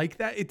like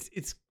that.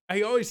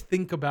 I always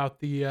think about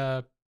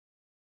the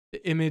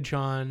image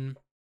on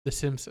The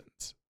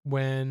Simpsons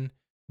when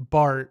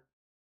Bart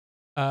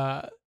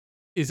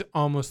is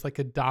almost like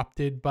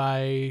adopted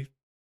by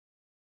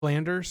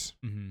Flanders,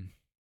 Mm-hmm.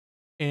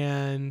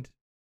 and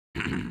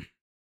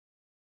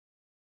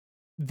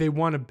they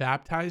want to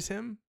baptize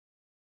him.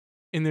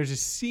 And there's a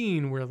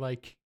scene where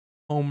like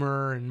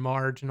Homer and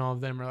Marge and all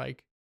of them are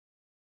like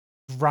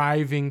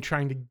driving,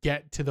 trying to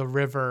get to the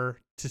river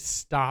to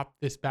stop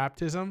this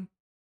baptism.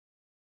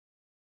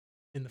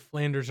 And the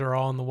Flanders are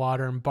all in the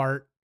water, and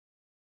Bart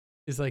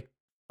is like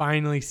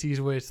finally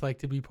sees what it's like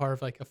to be part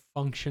of like a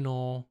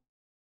functional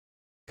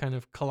kind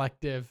of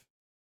collective.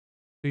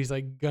 So he's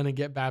like gonna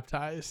get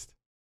baptized.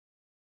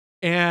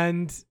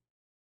 And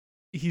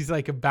he's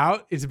like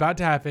it's about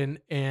to happen,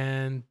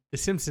 and the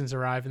Simpsons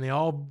arrive and they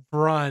all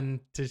run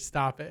to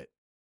stop it.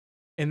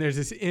 And there's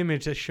this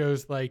image that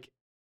shows like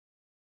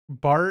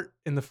Bart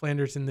and the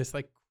Flanders in this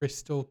like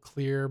crystal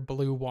clear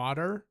blue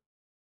water.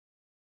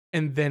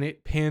 And then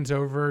it pans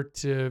over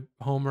to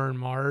Homer and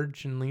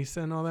Marge and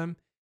Lisa and all them.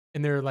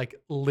 And they're like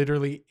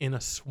literally in a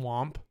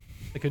swamp,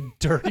 like a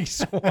dirty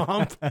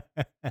swamp.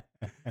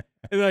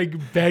 And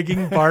like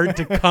begging Bart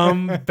to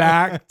come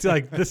back to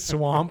like the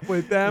swamp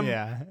with them.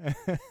 Yeah.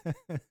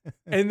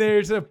 And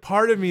there's a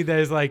part of me that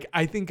is like,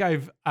 I think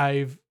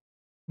I've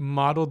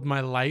modeled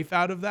my life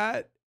out of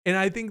that. And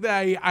I think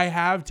that I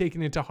have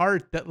taken it to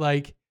heart that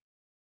like,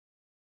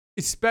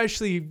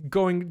 especially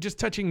just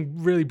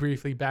touching really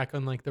briefly back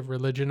on like the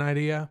religion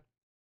idea,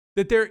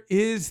 that there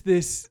is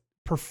this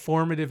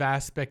performative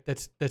aspect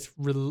that's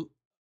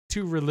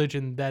to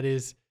religion that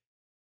is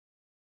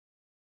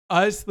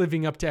us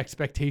living up to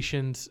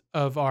expectations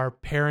of our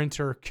parents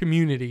or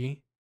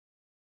community.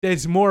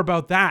 That's more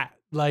about that.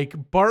 Like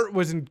Bart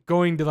wasn't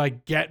going to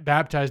like get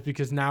baptized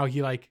because now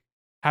he like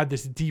had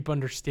this deep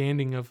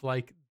understanding of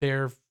like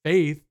their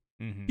faith.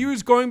 He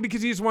was going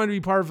because he just wanted to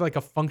be part of like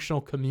a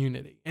functional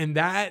community. And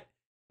that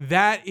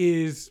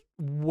is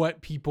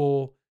what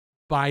people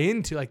buy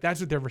into. Like that's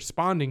what they're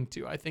responding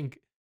to. I think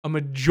a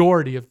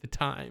majority of the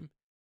time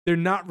they're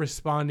not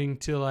responding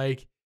to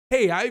like,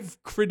 hey, I've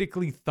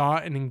critically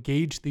thought and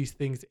engaged these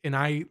things and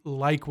I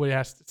like what it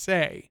has to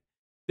say.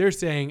 They're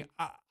saying,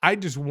 I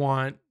just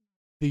want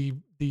the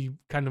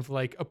kind of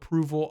like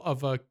approval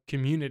of a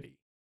community.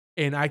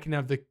 And I can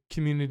have the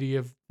community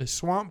of the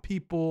swamp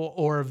people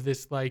or of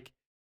this like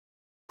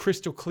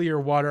crystal clear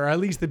water, or at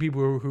least the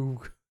people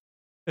who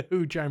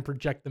try and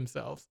project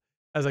themselves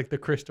as like the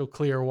crystal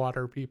clear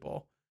water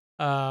people.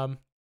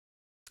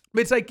 But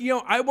it's like,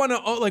 I want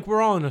to, like,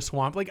 we're all in a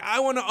swamp. Like, I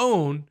want to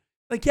own,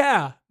 like,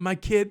 yeah, my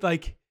kid,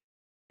 like,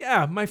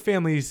 yeah, my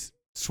family's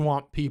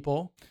swamp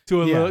people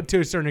to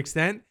a certain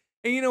extent.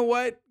 And you know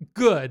what?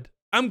 Good.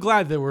 I'm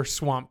glad that we're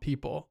swamp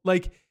people.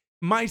 Like,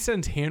 my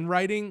son's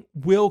handwriting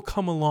will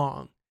come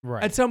along.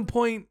 Right. At some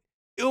point,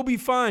 it'll be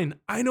fine.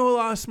 I know a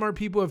lot of smart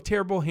people have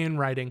terrible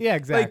handwriting. Yeah,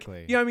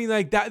 exactly. Like, you know what I mean?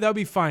 Like, that'll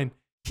be fine.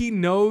 He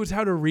knows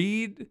how to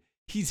read.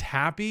 He's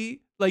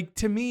happy. Like,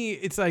 to me,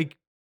 it's like,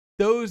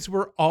 those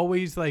were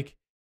always like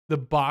the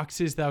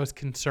boxes that I was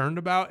concerned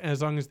about. And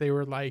as long as they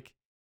were like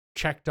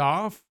checked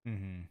off,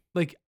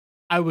 like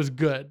I was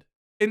good.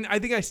 And I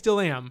think I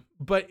still am,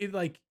 but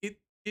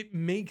it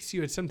makes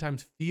you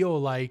sometimes feel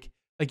like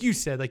you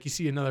said, like you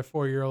see another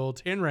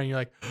 4-year-old's handwriting, you're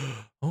like,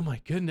 oh my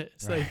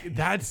goodness. Like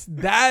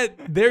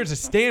there's a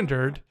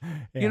standard,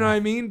 you know what I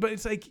mean? But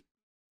it's like,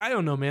 I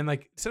don't know, man,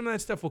 like some of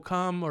that stuff will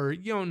come, or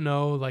you don't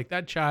know, like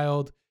that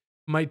child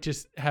might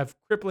just have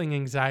crippling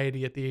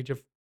anxiety at the age of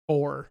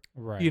 4,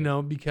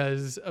 right?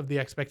 Because of the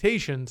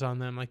expectations on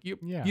them. Like you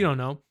don't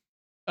know.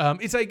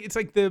 It's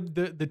like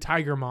the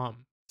Tiger Mom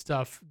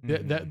stuff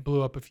that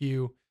blew up a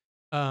few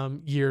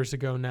years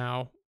ago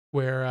now,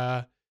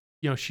 where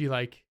she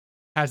like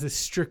has this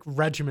strict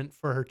regiment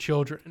for her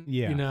children.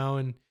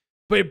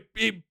 But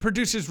it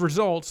produces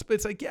results. But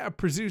it's like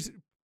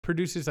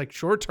produces like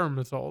short term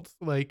results.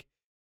 Like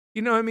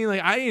what I mean?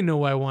 Like I didn't know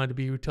what I wanted to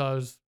be until I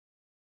was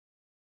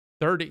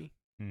 30.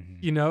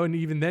 And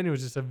even then it was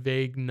just a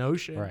vague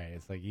notion. Right.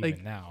 It's like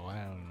even now,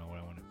 I don't know what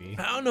I want to be.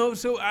 I don't know.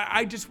 So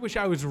I just wish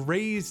I was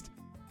raised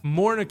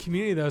more in a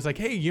community that was like,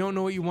 hey, you don't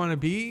know what you want to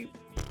be?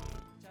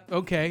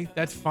 Okay,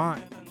 that's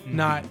fine.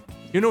 Not,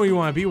 you know what you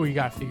want to be, well, you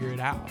got to figure it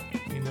out.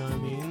 You know what I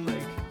mean?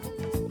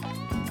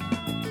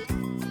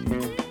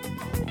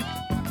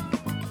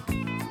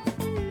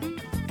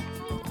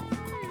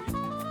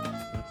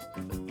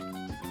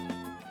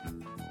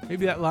 Like,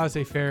 maybe that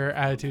laissez-faire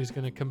attitude is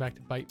going to come back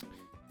to bite.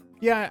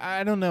 Yeah,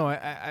 I don't know.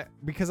 I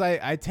because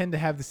I tend to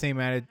have the same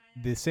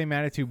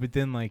attitude, but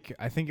then like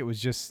I think it was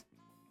just,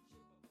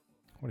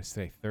 what is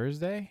today?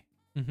 Thursday?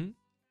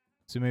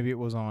 So maybe it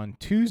was on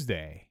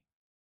Tuesday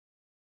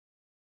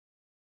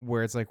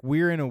where it's like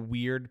we're in a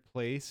weird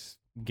place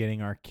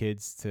getting our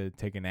kids to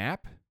take a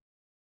nap,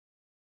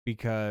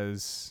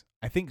 because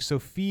I think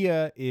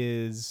Sophia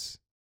is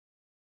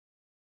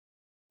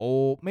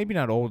old, maybe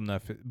not old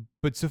enough,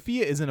 but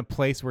Sophia is in a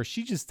place where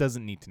she just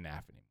doesn't need to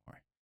nap anymore.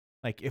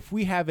 Like if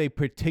we have a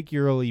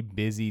particularly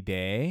busy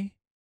day,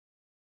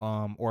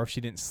 or if she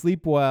didn't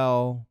sleep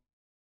well,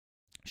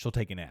 she'll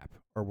take a nap,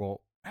 or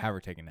we'll have her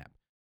take a nap.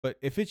 But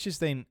if it's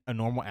just a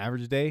normal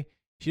average day,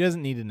 she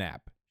doesn't need a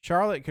nap.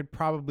 Charlotte could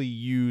probably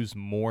use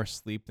more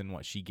sleep than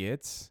what she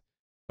gets,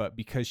 but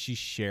because she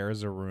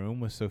shares a room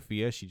with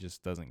Sophia, she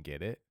just doesn't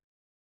get it.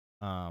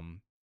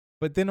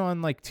 But then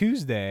on like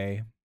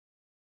Tuesday,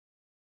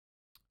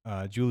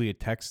 Julia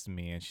texted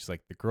me and she's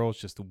like, the girls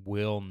just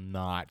will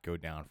not go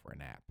down for a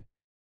nap.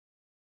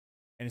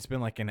 And it's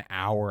been like an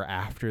hour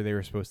after they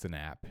were supposed to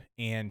nap.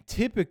 And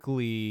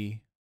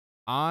typically,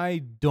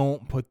 I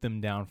don't put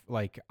them down.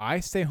 Like, I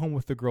stay home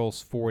with the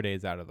girls 4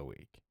 days out of the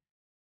week.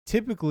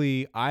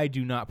 Typically, I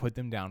do not put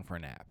them down for a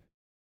nap,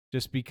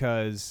 just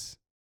because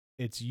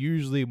it's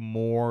usually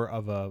more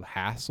of a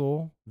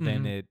hassle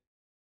than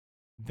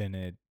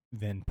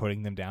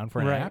putting them down for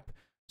a nap.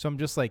 So I'm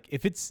just like,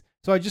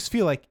 I just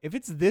feel like if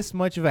it's this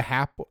much of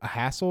a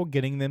hassle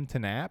getting them to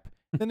nap,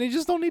 then they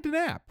just don't need to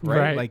nap,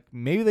 right? Like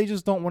maybe they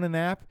just don't want to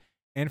nap,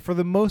 and for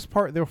the most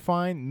part they're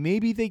fine.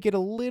 Maybe they get a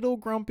little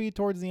grumpy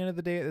towards the end of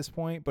the day at this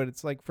point, but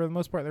it's like for the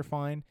most part they're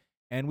fine,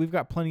 and we've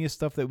got plenty of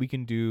stuff that we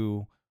can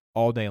do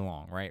all day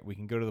long, right? We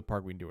can go to the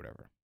park, we can do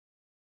whatever.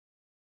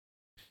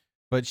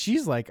 But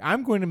she's like,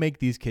 I'm going to make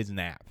these kids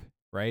nap,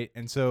 right?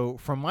 And so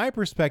from my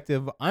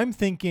perspective, I'm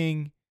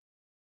thinking,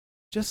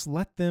 just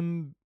let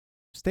them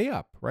stay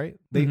up, right?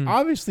 They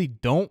obviously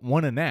don't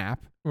want to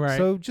nap, right?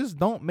 So just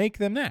don't make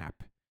them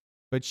nap.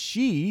 But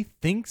she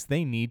thinks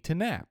they need to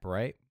nap,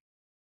 right?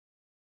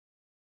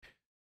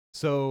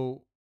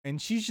 So,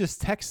 and she's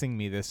just texting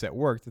me this at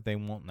work that they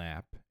won't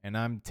nap. And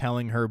I'm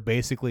telling her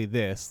basically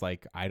this,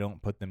 like, I don't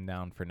put them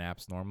down for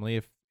naps normally.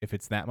 If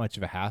it's that much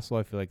of a hassle,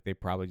 I feel like they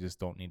probably just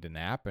don't need to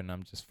nap, and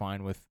I'm just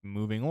fine with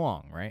moving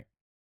along, right?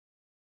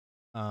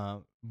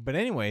 But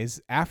anyways,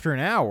 after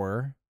an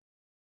hour,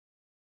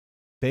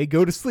 they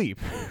go to sleep,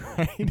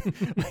 right?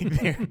 Like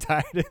they're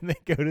tired and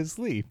they go to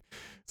sleep.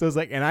 So it's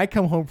like, and I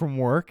come home from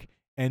work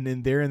and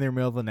then they're in their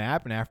middle of the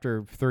nap. And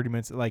after 30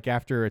 minutes, like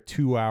after a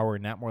 2-hour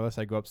nap, more or less,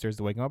 I go upstairs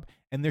to wake them up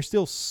and they're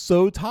still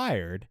so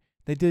tired.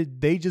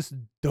 They just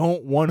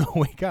don't want to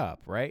wake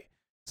up. Right.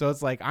 So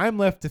it's like, I'm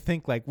left to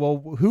think like,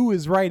 well, who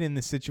is right in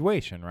this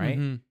situation? Right.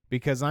 Mm-hmm.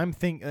 Because and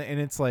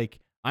it's like,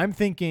 I'm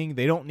thinking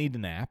they don't need a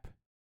nap.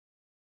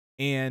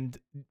 And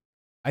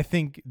I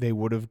think they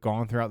would have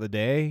gone throughout the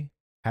day,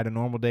 had a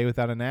normal day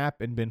without a nap,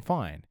 and been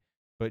fine.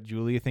 But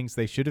Julia thinks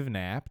they should have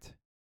napped.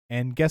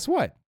 And guess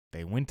what?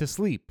 They went to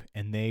sleep,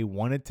 and they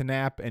wanted to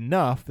nap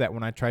enough that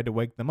when I tried to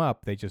wake them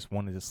up, they just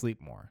wanted to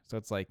sleep more. So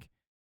it's like,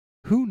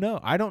 who knows?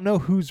 I don't know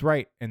who's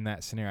right in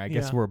that scenario. I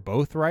guess we're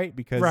both right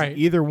because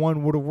either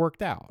one would have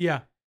worked out.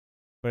 Yeah.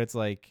 But it's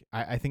like,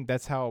 I think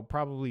that's how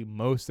probably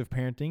most of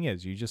parenting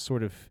is. You just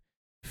sort of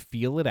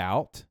feel it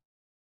out,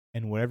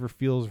 and whatever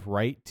feels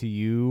right to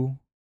you.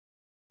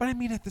 But I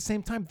mean, at the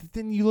same time,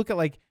 then you look at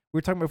like, we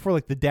were talking about before,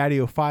 like the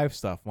Daddy-O-5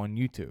 stuff on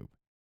YouTube.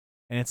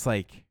 And it's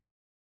like,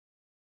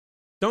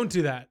 don't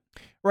do that.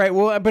 Right.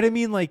 Well, but I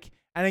mean, like,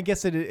 and I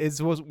guess it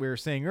is what we were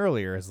saying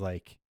earlier is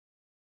like,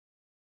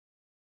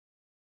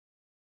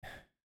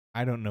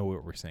 I don't know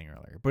what we were saying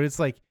earlier, but it's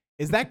like,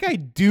 is that guy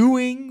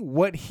doing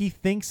what he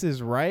thinks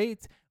is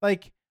right?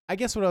 Like, I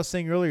guess what I was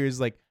saying earlier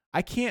is like,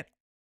 I can't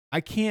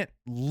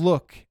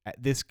look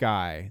at this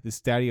guy,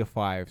 this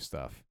Daddy-O-5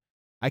 stuff.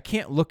 I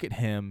can't look at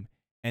him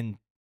and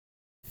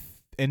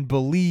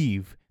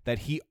believe that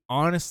he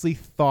honestly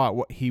thought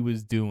what he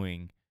was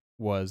doing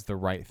was the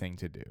right thing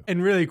to do.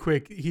 And really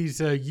quick, he's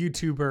a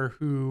YouTuber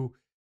who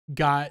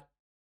got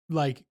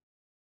like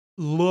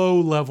low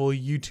level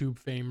YouTube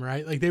fame,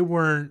 right? Like they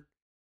weren't.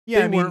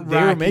 Yeah, they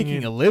were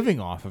making a living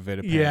off of it.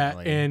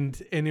 Apparently. Yeah,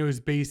 and it was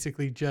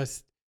basically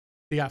just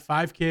they got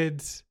 5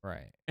 kids,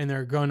 right? And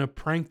they're gonna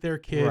prank their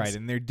kids, right?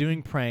 And they're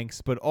doing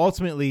pranks, but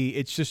ultimately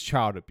it's just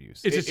child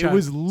abuse. It was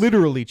abuse.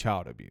 Literally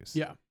child abuse.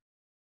 Yeah,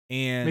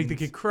 and make the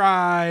kid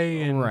cry,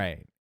 and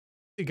right.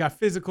 It got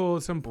physical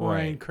at some point,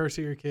 right. Curse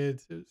at your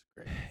kids. It was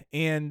great.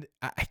 And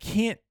I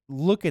can't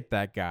look at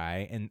that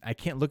guy, and I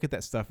can't look at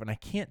that stuff, and I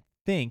can't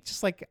think.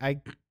 Just like I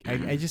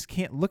just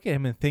can't look at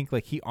him and think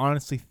like he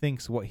honestly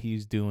thinks what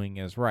he's doing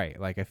is right.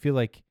 Like I feel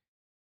like,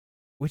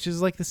 which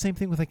is like the same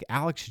thing with like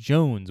Alex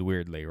Jones.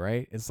 Weirdly,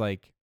 right? It's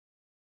like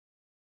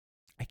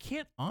I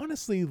can't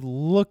honestly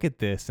look at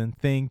this and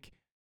think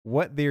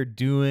what they're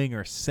doing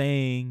or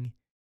saying.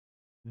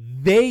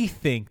 They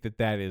think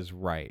that is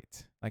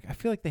right. Like, I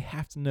feel like they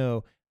have to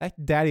know,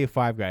 that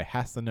Daddy-O-5 guy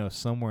has to know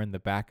somewhere in the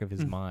back of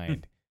his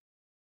mind,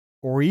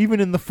 or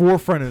even in the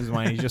forefront of his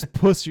mind, he's just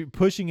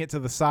pushing it to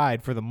the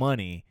side for the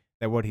money,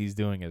 that what he's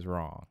doing is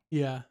wrong.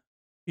 Yeah.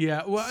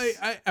 Yeah. Well,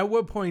 I at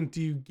what point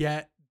do you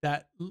get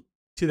that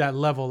to that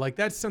level? Like,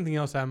 that's something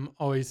else I'm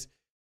always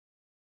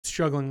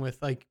struggling with.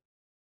 Like,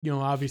 you know,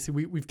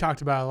 obviously we've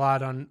talked about a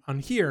lot on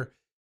here,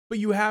 but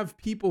you have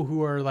people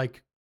who are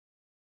like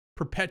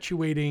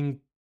perpetuating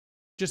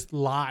just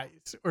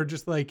lies or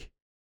just like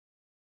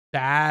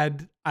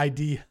bad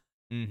ideas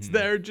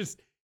that are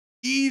just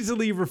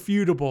easily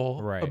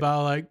refutable, right?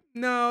 About like,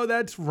 no,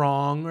 that's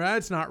wrong, or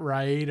that's not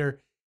right,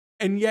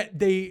 and yet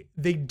they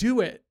do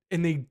it,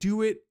 and they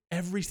do it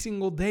every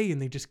single day,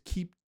 and they just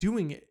keep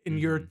doing it. And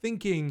you're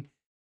thinking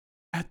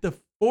at the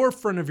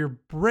forefront of your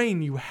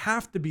brain, you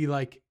have to be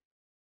like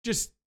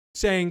just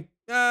saying,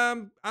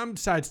 I'm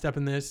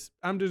sidestepping this.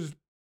 I'm just,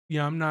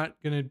 I'm not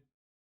going to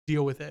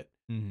deal with it.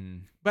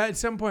 But at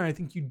some point, I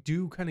think you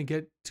do kind of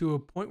get to a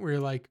point where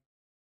you're like,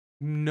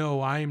 no,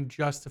 I am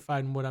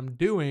justified in what I'm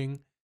doing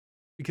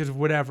because of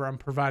whatever I'm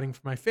providing for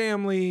my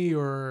family,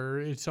 or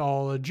it's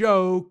all a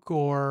joke,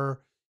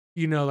 or,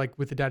 like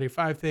with the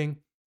Daddy-O-5 thing.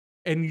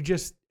 And you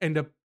just end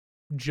up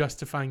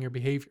justifying your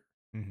behavior.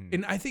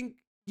 And I think,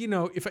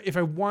 if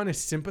I want to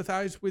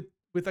sympathize with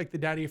like the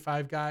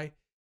Daddy-O-5 guy,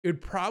 it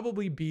would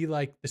probably be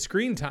like the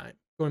screen time,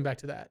 going back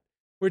to that,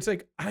 where it's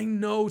like, I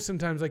know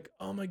sometimes like,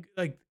 oh my,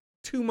 like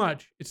too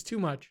much. It's too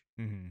much.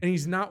 And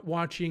he's not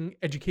watching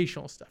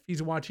educational stuff.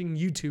 He's watching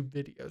YouTube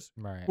videos,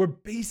 right? Where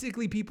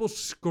basically people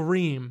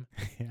scream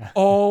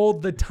all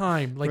the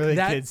time. Like really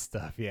that kid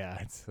stuff. Yeah.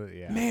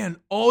 Man,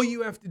 all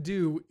you have to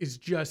do is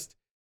just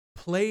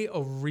play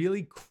a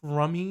really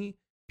crummy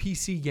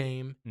PC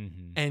game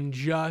and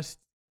just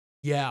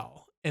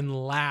yell and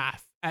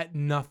laugh at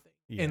nothing.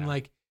 And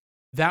like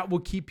that will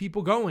keep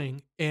people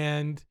going,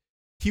 and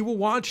he will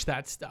watch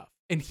that stuff,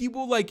 and he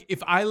will, like,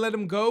 if I let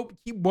him go,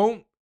 he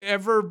won't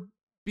ever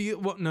be,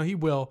 well, no, he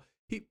will.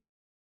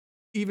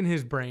 Even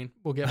his brain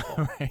will get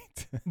full.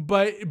 Right.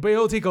 But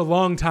it'll take a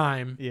long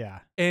time. Yeah.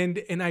 And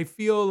I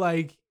feel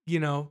like,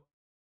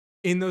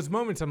 in those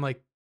moments, I'm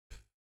like,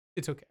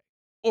 it's okay.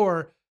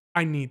 Or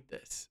I need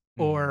this.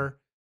 Or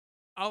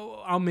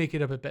I'll make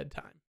it up at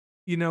bedtime.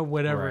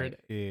 Whatever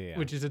it is. Yeah.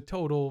 Which is a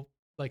total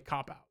like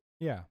cop out.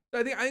 Yeah.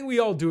 I think we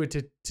all do it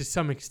to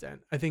some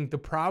extent. I think the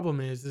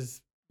problem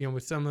is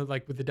with some of,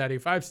 like with the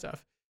Daddy-O-5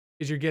 stuff,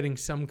 is you're getting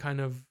some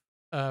kind of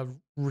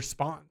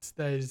response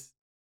that is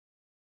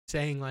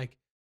saying like,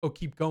 oh,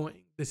 keep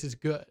going, this is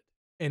good.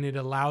 and it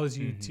allows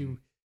you to,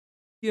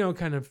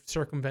 kind of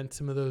circumvent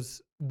some of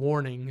those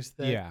warnings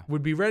that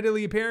would be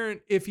readily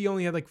apparent if he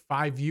only had like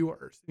 5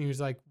 viewers. And he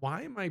was like,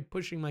 why am I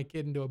pushing my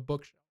kid into a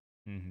bookshelf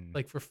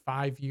like for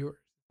 5 viewers?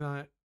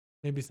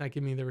 Maybe it's not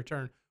giving me the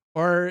return.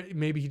 Or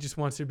maybe he just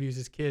wants to abuse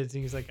his kids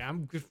and he's like,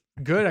 I'm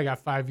good. I got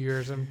 5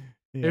 viewers.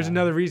 There's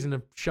another reason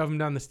to shove him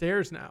down the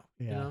stairs now.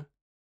 You know?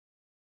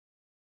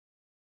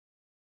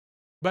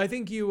 But I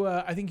think you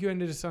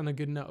ended us on a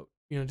good note.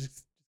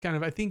 Just kind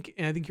of, I think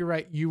you're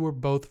right. You were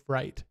both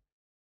right.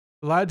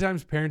 A lot of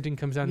times parenting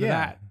comes down to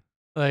that.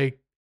 Like,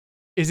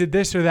 is it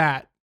this or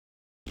that?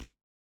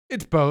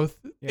 It's both.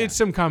 Yeah. It's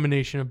some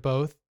combination of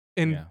both.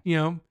 And,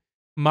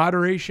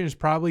 moderation is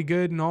probably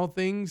good in all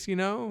things,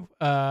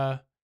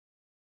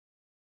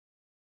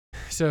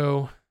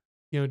 So,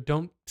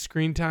 don't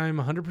screen time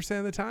 100%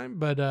 of the time,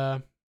 but,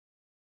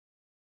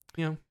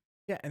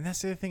 Yeah, and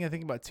that's the other thing I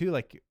think about too,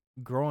 like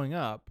growing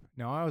up.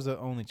 Now, I was the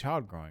only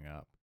child growing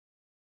up,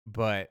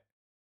 but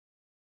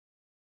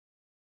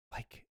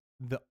like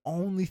the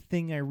only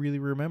thing I really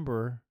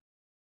remember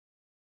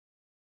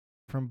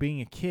from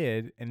being a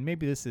kid, and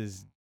maybe this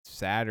is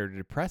sad or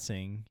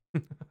depressing,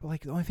 but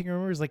like the only thing I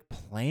remember is like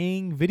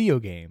playing video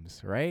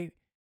games, right?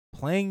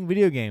 Playing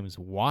video games,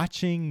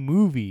 watching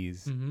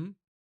movies,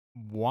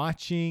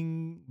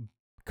 watching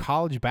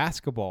college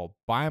basketball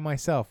by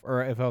myself,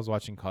 or if I was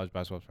watching college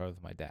basketball, it's probably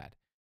with my dad.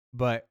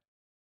 But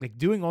like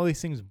doing all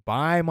these things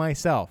by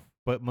myself,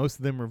 but most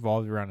of them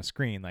revolved around a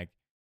screen, like,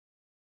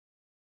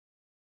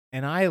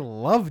 and I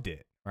loved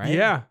it, right?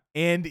 Yeah.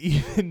 And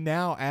even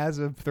now, as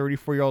a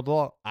 34-year-old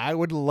adult, I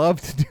would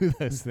love to do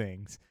those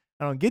things.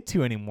 I don't get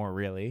to anymore,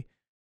 really,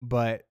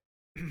 but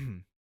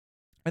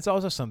it's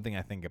also something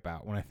I think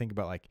about when I think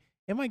about like,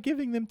 am I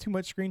giving them too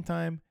much screen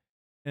time?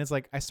 And it's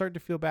like I start to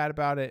feel bad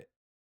about it,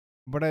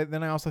 but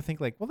then I also think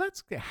like, well,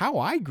 that's how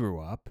I grew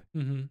up,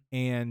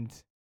 and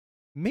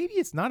maybe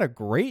it's not a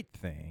great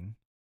thing,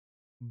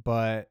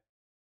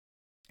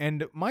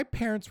 and my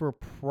parents were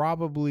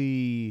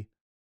probably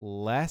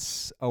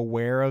less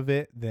aware of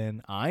it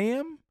than I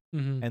am,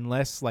 and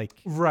less like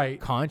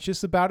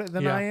conscious about it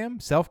than I am,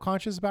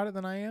 self-conscious about it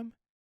than I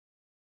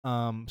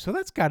am. So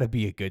that's got to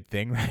be a good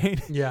thing,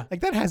 right? Yeah.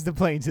 Like that has to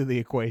play into the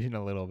equation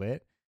a little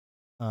bit.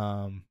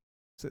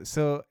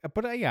 So,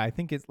 but I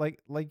think it's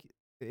like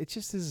it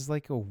just is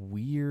like a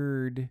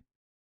weird.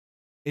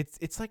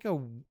 It's like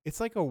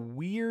a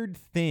weird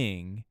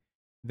thing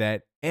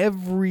that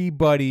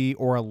everybody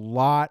or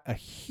a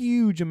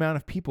huge amount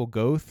of people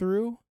go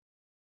through,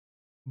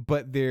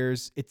 but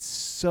it's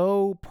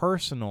so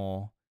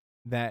personal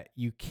that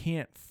you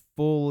can't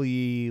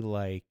fully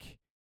like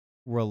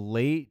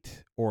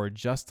relate or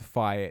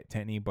justify it to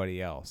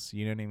anybody else.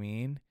 You know what I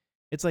mean?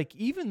 It's like,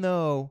 even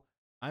though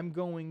I'm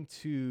going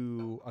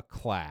to a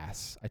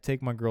class, I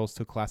take my girls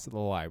to a class at the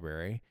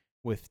library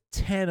with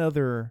 10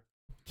 other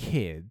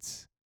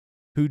kids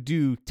who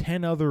do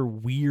 10 other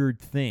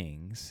weird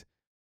things.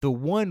 The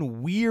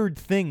one weird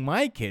thing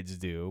my kids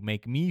do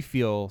make me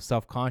feel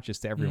self-conscious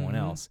to everyone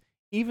else,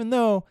 even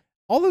though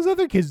all those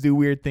other kids do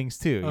weird things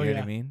too. You know what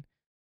I mean?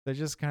 They're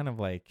just kind of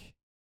like,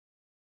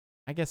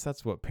 I guess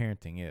that's what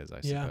parenting is,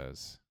 I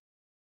suppose.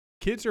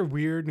 Kids are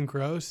weird and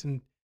gross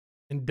and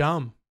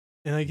dumb.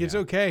 And like, it's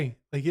okay.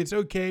 Like, it's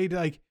okay to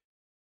like,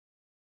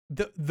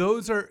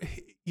 those are,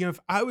 if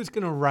I was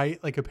going to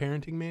write like a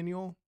parenting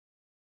manual,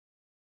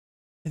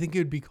 I think it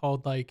would be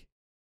called like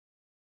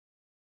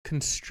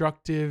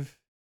constructive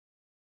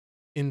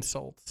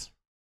insults.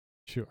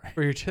 Sure.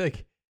 Where you're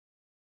like,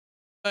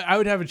 I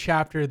would have a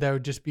chapter that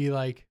would just be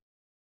like,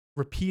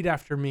 repeat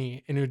after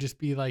me. And it would just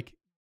be like,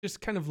 just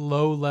kind of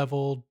low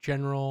level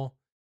general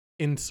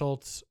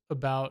insults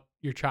about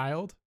your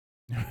child.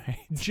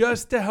 Right.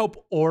 Just to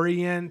help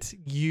orient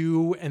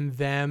you and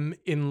them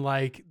in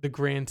like the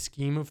grand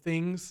scheme of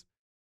things.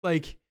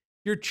 Like,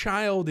 your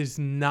child is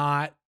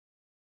not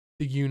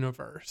the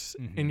universe,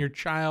 and your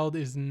child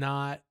is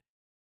not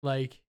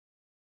like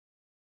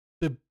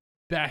the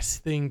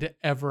best thing to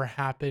ever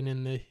happen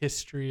in the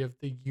history of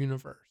the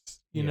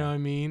universe. You know what I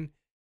mean?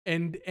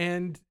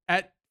 And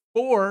at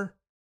 4,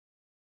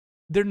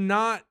 they're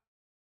not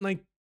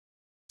like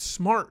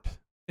smart,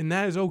 and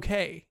that is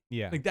okay.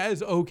 Yeah. Like, that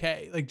is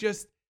okay. Like,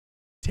 just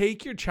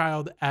take your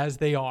child as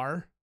they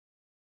are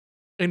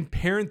and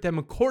parent them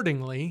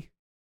accordingly.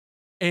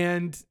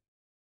 And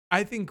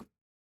I think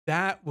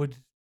that would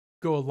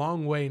go a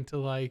long way into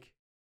like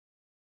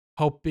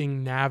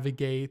helping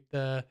navigate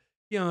the,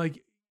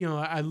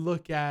 I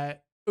look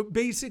at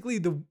basically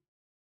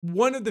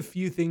one of the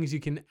few things you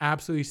can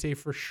absolutely say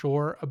for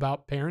sure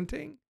about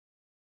parenting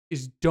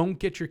is don't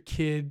get your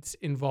kids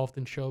involved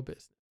in show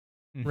business,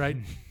 right?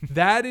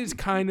 That is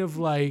kind of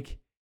like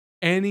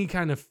any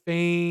kind of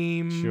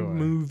fame,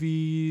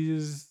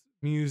 movies,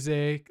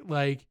 music,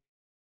 like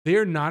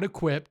they're not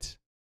equipped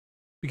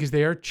because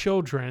they are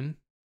children,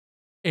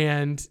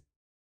 and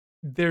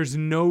there's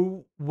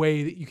no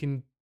way that you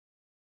can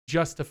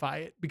justify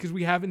it because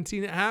we haven't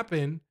seen it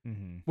happen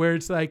where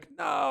it's like,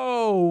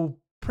 no,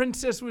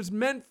 Princess was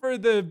meant for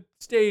the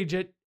stage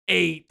at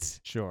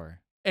 8. Sure.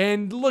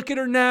 And look at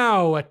her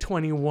now at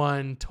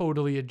 21,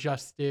 totally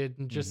adjusted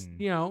and just,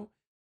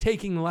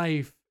 taking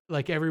life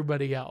like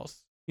everybody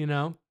else,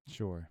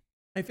 Sure.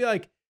 I feel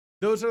like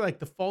those are like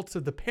the faults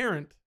of the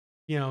parent,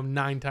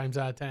 9 times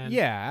out of 10.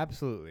 Yeah,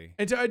 absolutely.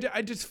 And so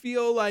I just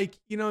feel like,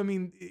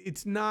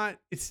 it's not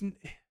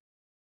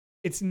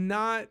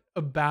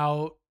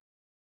about,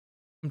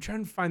 I'm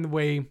trying to find the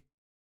way.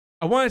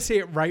 I want to say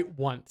it right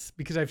once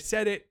because I've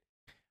said it.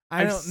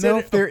 I don't know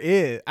if there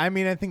is. I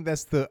mean, I think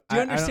that's the. Do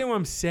you understand what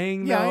I'm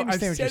saying? Yeah, though? I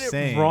understand I've what said you're it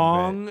saying,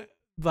 wrong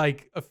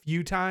like a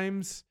few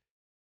times,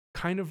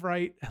 kind of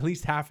right, at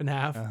least half and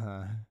half.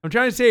 Uh-huh. I'm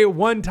trying to say it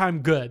one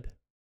time good,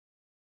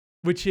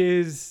 which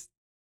is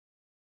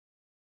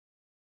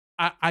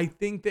I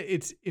think that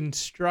it's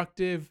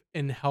instructive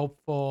and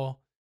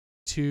helpful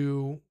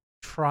to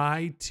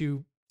try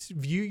to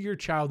view your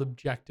child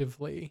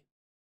objectively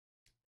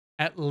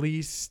at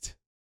least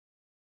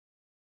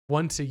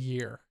once a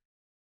year,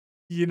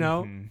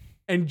 Mhm.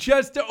 and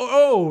just,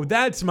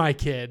 that's my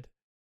kid,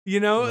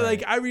 Right.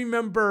 like I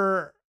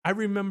remember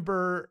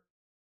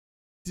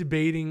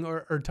debating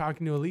or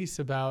talking to Elise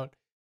about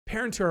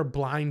parents who are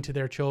blind to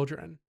their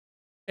children.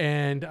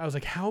 And I was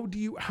like, how do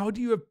you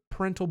have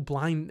parental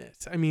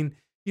blindness? I mean,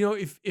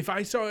 if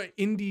I saw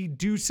Indy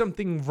do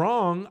something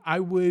wrong, I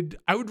would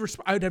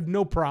have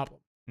no problem.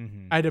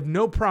 Mhm. I'd have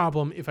no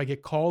problem if I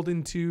get called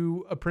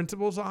into a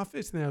principal's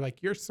office and they're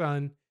like, your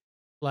son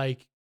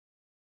like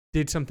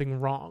did something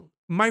wrong.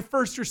 My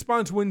first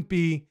response wouldn't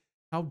be,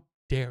 how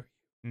dare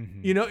you?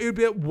 Mhm. It would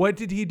be, what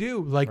did he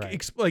do? Like,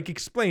 Right.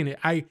 explain it.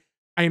 I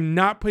am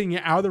not putting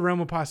it out of the realm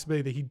of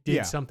possibility that he did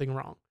Yeah. something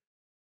wrong.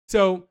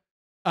 So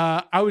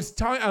I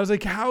was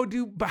like, how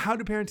do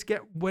parents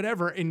get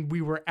whatever? And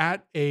we were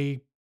at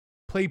a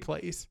play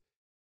place.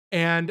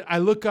 And I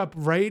look up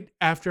right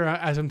after,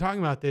 as I'm talking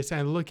about this, and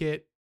I look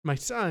at my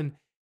son, and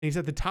he's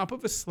at the top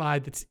of a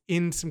slide that's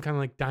in some kind of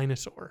like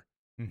dinosaur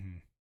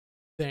Mhm.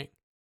 thing.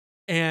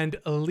 And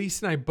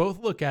Elise and I both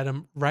look at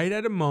him right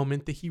at a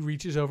moment that he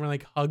reaches over and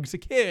like hugs a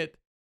kid. I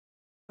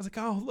was like,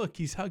 oh, look,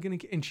 he's hugging a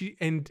kid.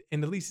 And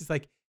and Elise is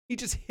like, he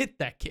just hit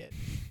that kid.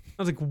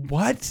 I was like,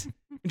 what?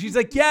 And she's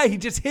like, yeah, he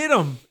just hit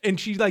him. And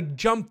she like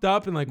jumped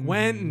up and like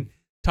went and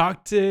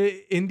talked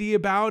to Indy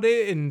about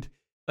it. And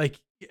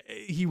like,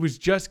 he was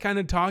just kind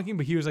of talking,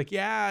 but he was like,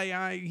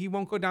 yeah, he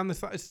won't go down the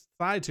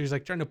slide. So he's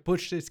like trying to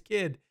push this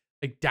kid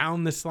like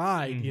down the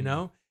slide,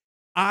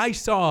 I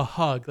saw a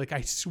hug. Like,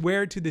 I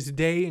swear to this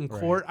day in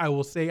court, I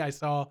will say I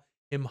saw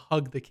him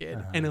hug the kid,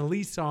 and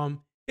Elise saw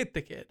him hit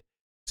the kid.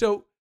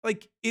 So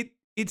like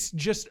it's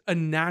just a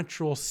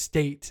natural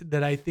state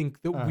that I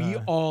think that we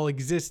all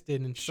exist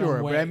in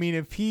some way. But I mean,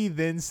 if he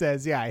then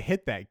says, yeah, I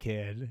hit that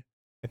kid,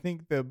 I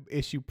think the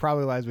issue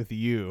probably lies with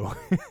you.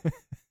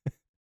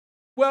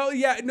 Well,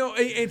 yeah, no,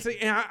 it's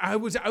like, I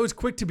was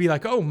quick to be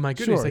like, oh my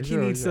goodness, he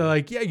needs to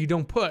like, you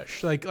don't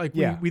push, like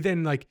we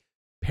then like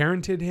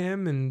parented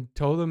him and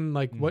told him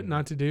like what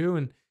not to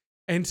do,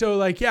 and so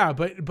like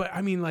but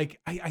I mean like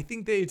I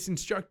think that it's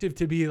instructive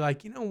to be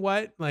like, you know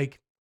what, like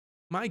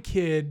my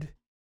kid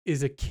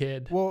is a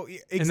kid, well,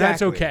 exactly, and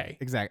that's okay.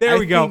 Exactly. There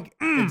we go.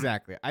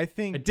 Exactly. I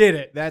think I did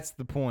it. That's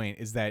the point.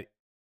 Is that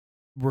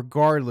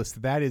regardless,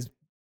 that is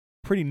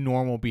pretty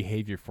normal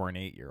behavior for an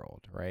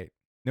 8-year-old, right?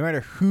 No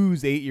matter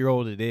whose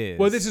 8-year-old it is.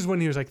 Well, this is when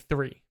he was like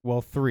 3.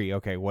 Well, 3.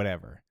 Okay,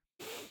 whatever.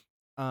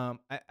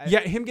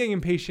 Him getting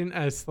impatient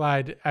at a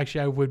slide.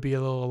 Actually, I would be a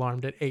little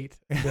alarmed at 8.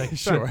 I'd be like,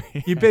 sure.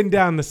 You've been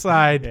down the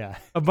slide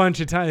a bunch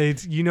of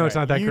times. It's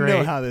not that great. You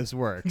know how this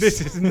works. This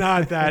is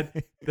not that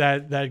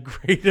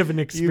great of an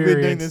experience. You've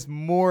been doing this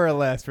more or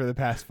less for the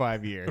past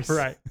 5 years,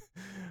 right?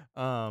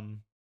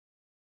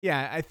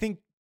 Yeah, I think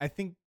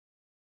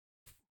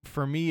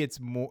for me, it's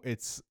more.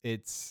 It's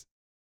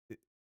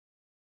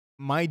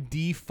my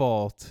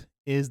default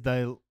is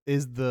the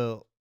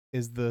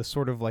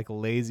sort of like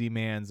lazy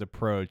man's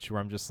approach where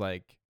I'm just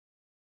like,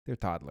 they're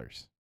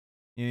toddlers.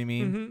 You know what I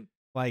mean? Mm-hmm.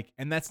 Like,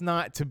 and that's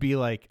not to be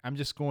like, I'm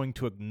just going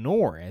to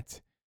ignore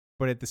it.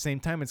 But at the same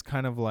time, it's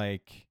kind of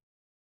like,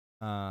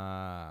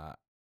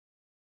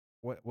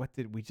 what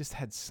did we just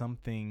had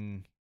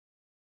something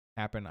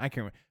happen? I can't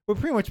remember. But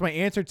pretty much my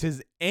answer to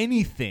is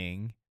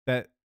anything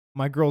that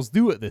my girls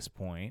do at this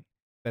point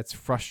that's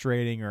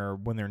frustrating, or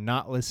when they're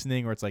not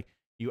listening, or it's like,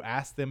 you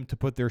ask them to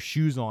put their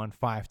shoes on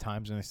 5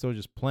 times and they're still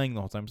just playing the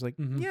whole time. It's like,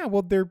 yeah,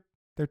 well, they're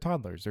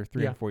toddlers. They're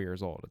 3 and 4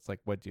 years old. It's like,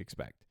 what do you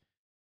expect?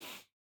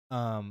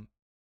 And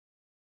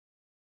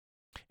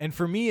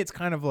for me, it's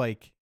kind of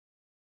like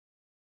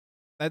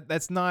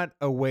that's not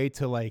a way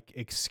to like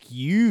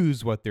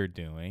excuse what they're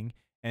doing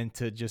and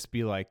to just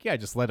be like, yeah,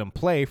 just let them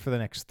play for the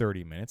next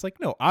 30 minutes. Like,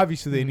 no,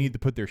 obviously they need to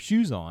put their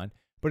shoes on,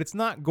 but it's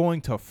not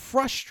going to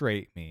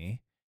frustrate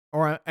me,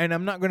 and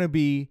I'm not going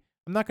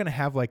to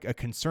have like a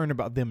concern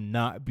about them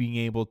not being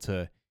able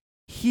to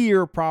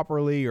hear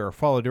properly or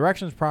follow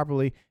directions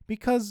properly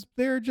because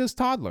they're just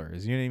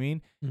toddlers. You know what I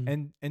mean?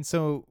 Mm-hmm. And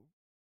so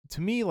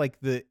to me, like,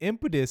 the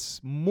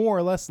impetus more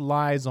or less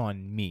lies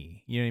on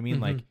me. You know what I mean?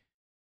 Mm-hmm. Like,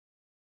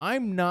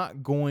 I'm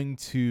not going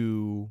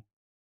to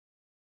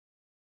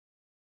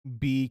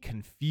be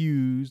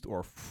confused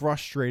or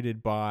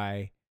frustrated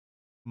by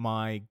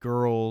my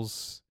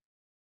girls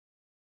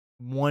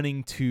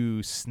wanting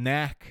to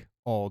snack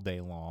all day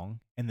long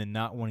and then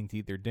not wanting to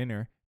eat their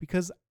dinner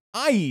because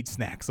I eat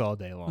snacks all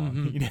day long.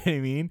 Mhm. You know what I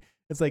mean?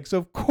 It's like, so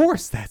of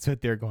course that's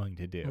what they're going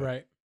to do.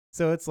 Right.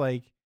 So it's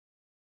like,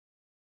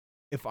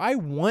 if I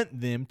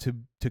want them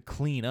to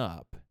clean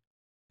up,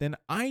 then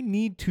I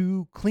need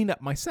to clean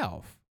up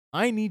myself.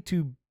 I need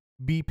to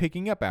be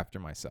picking up after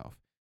myself.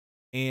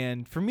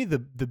 And for me, the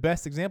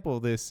best example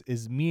of this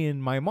is me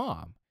and my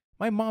mom.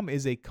 My mom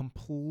is a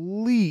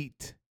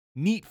complete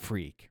neat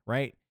freak,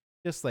 right?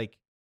 Just like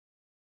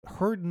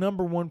her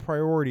number one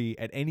priority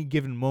at any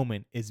given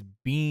moment is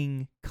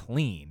being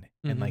clean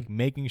and Mhm. like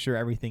making sure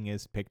everything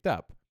is picked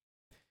up.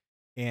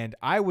 And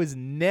I was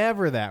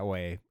never that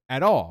way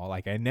at all.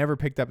 Like I never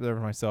picked up for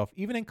myself.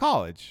 Even in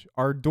college,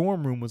 our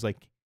dorm room was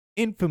like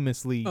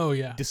infamously Oh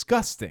yeah.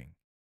 disgusting.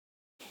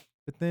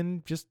 But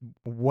then just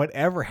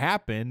whatever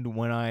happened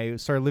when I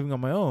started living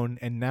on my own,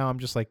 and now I'm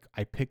just like,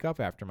 I pick up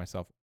after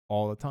myself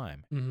all the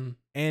time. Mhm.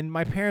 And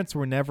my parents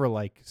were never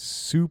like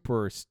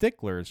super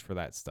sticklers for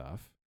that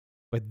stuff,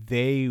 but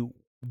they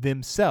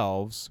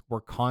themselves were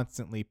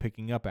constantly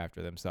picking up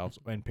after themselves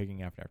and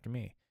picking after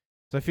me.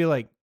 So I feel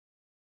like,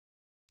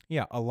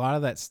 yeah, a lot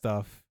of that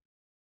stuff,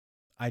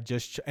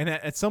 and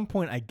at some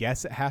point, I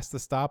guess it has to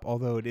stop,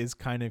 although it is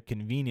kind of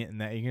convenient in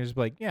that you can just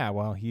be like, yeah,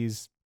 well,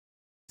 he's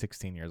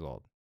 16 years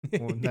old.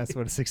 Well, that's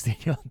what a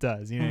 16-year-old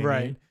does. You know what I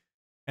Right.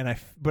 mean?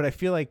 But I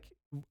feel like,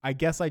 I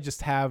guess I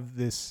just have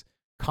this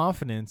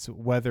confidence,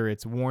 whether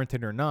it's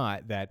warranted or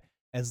not, that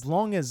as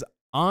long as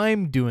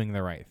I'm doing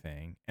the right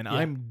thing and Yeah.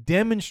 I'm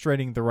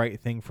demonstrating the right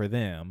thing for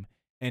them,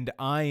 and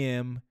I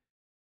am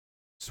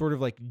sort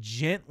of like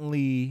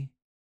gently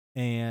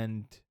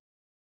and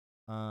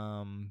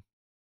um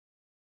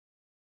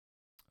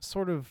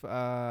sort of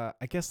I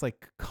guess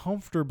like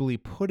comfortably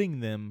pushing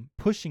them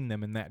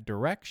in that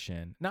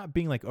direction, not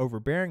being like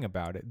overbearing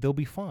about it, they'll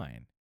be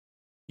fine.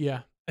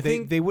 Yeah. I They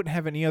think they wouldn't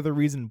have any other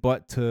reason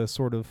but to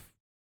sort of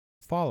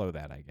follow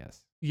that, I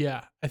guess.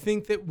 yeah. I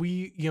think that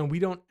we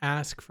don't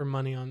ask for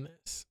money on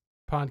this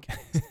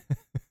podcast.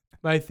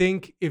 But I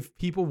think if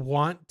people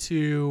want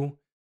to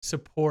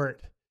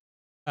support,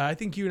 I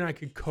think you and I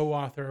could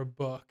co-author a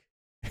book,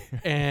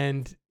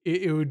 and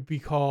it would be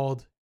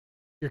called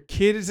 "Your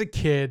Kid is a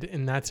Kid,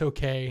 and That's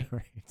Okay,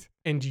 Right.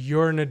 and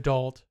You're an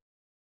Adult,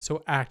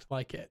 So Act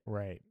Like It."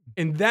 Right.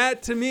 And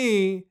that to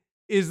me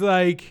is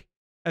like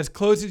as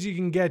close as you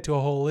can get to a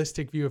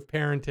holistic view of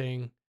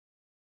parenting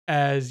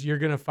as you're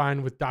gonna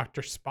find with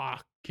Dr.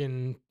 Spock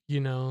and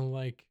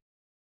like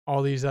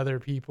all these other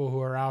people who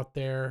are out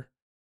there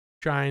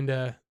trying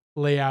to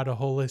lay out a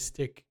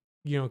holistic,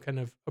 kind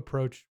of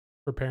approach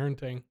for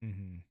parenting.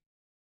 Mm-hmm.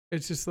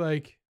 It's just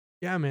like,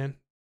 yeah, man,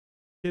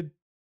 kid,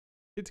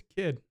 kid's a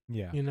kid.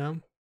 Yeah.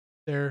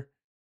 They're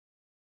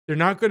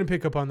not going to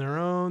pick up on their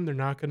own. They're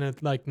not going to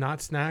like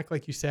not snack,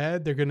 like you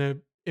said. They're going to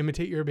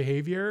imitate your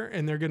behavior,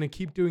 and they're going to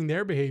keep doing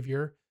their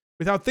behavior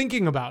without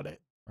thinking about it.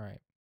 Right.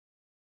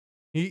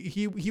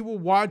 He will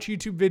watch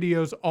YouTube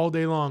videos all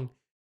day long.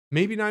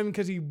 Maybe not even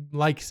because he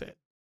likes it,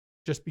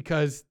 just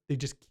because they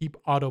just keep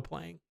auto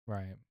playing.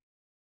 Right.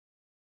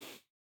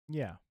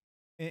 Yeah.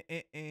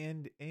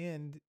 And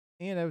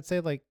I would say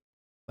like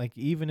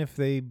even if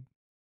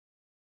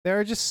there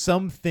are just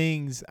some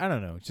things, I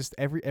don't know, just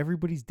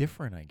everybody's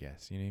different, I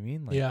guess. You know what I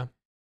mean? Like, Yeah.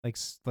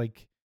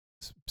 like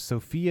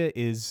Sophia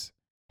is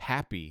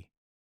happy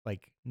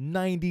like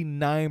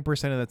 99%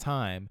 of the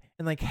time,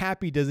 and like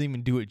happy doesn't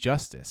even do it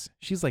justice.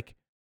 She's like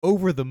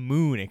over the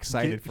moon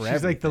excited for everything.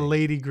 She's like the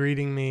lady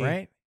greeting me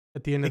right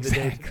at the end of the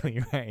day.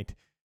 exactly right.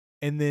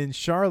 And then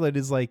Charlotte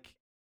is like,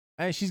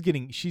 she's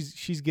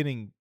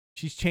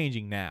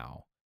changing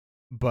now,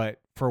 but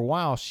for a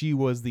while she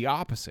was the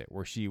opposite,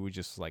 where she was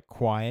just like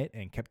quiet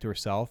and kept to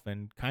herself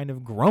and kind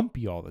of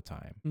grumpy all the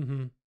time. Mm-hmm.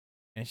 And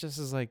it's just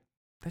is like,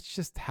 that's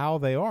just how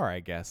they are,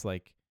 I guess.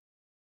 Like,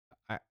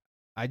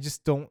 I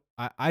just don't,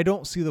 I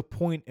don't see the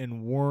point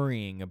in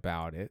worrying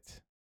about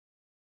it,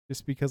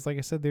 just because, like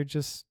I said, they're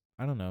just,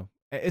 I don't know,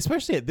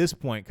 especially at this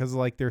point, because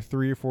like they're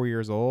 3 or 4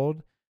 years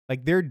old.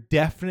 Like they're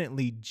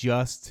definitely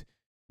just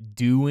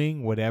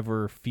doing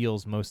whatever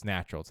feels most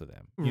natural to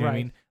them. You know what I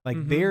mean? Like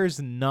Mhm. there's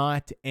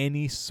not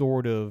any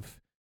sort of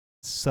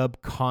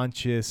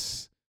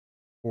subconscious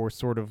or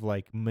sort of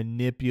like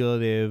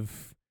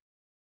manipulative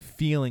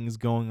feelings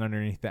going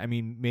underneath that. I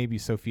mean, maybe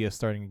Sophia's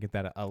starting to get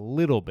that a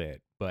little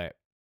bit, but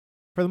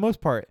for the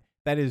most part,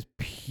 that is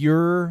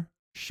pure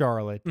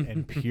Charlotte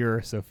and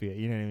pure Sophia.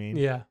 You know what I mean?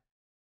 Yeah.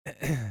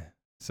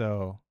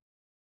 So,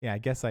 yeah, I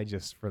guess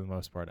for the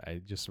most part, I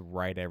just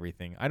write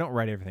everything. I don't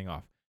write everything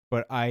off,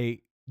 but I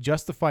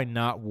justify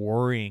not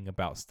worrying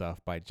about stuff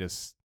by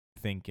just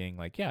thinking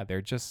like, yeah,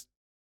 they're just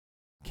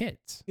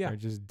kids. Yeah. They're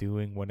just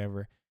doing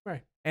whatever.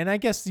 Right. And I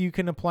guess you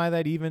can apply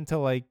that even to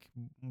like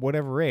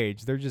whatever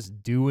age. They're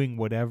just doing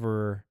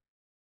whatever,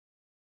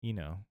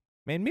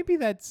 Man, maybe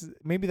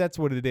that's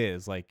what it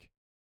is. Like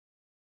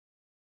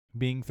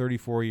being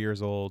 34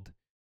 years old,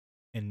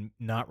 and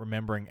not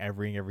remembering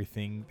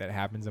everything that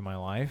happens in my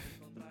life,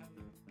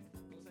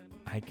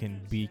 I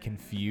can be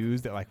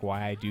confused at like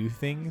why I do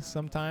things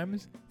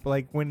sometimes. But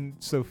like when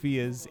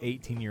Sophia's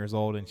 18 years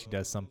old and she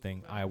does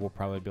something, I will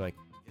probably be like,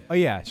 oh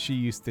yeah, she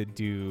used to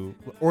do,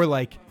 or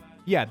like,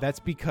 yeah, that's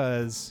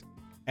because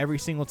every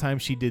single time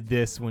she did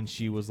this when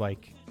she was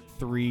like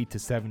 3 to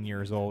 7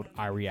 years old,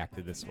 I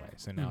reacted this way.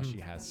 So now she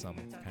has some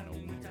kind of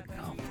weird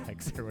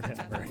complex or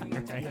whatever.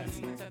 Right?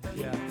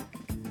 Yeah.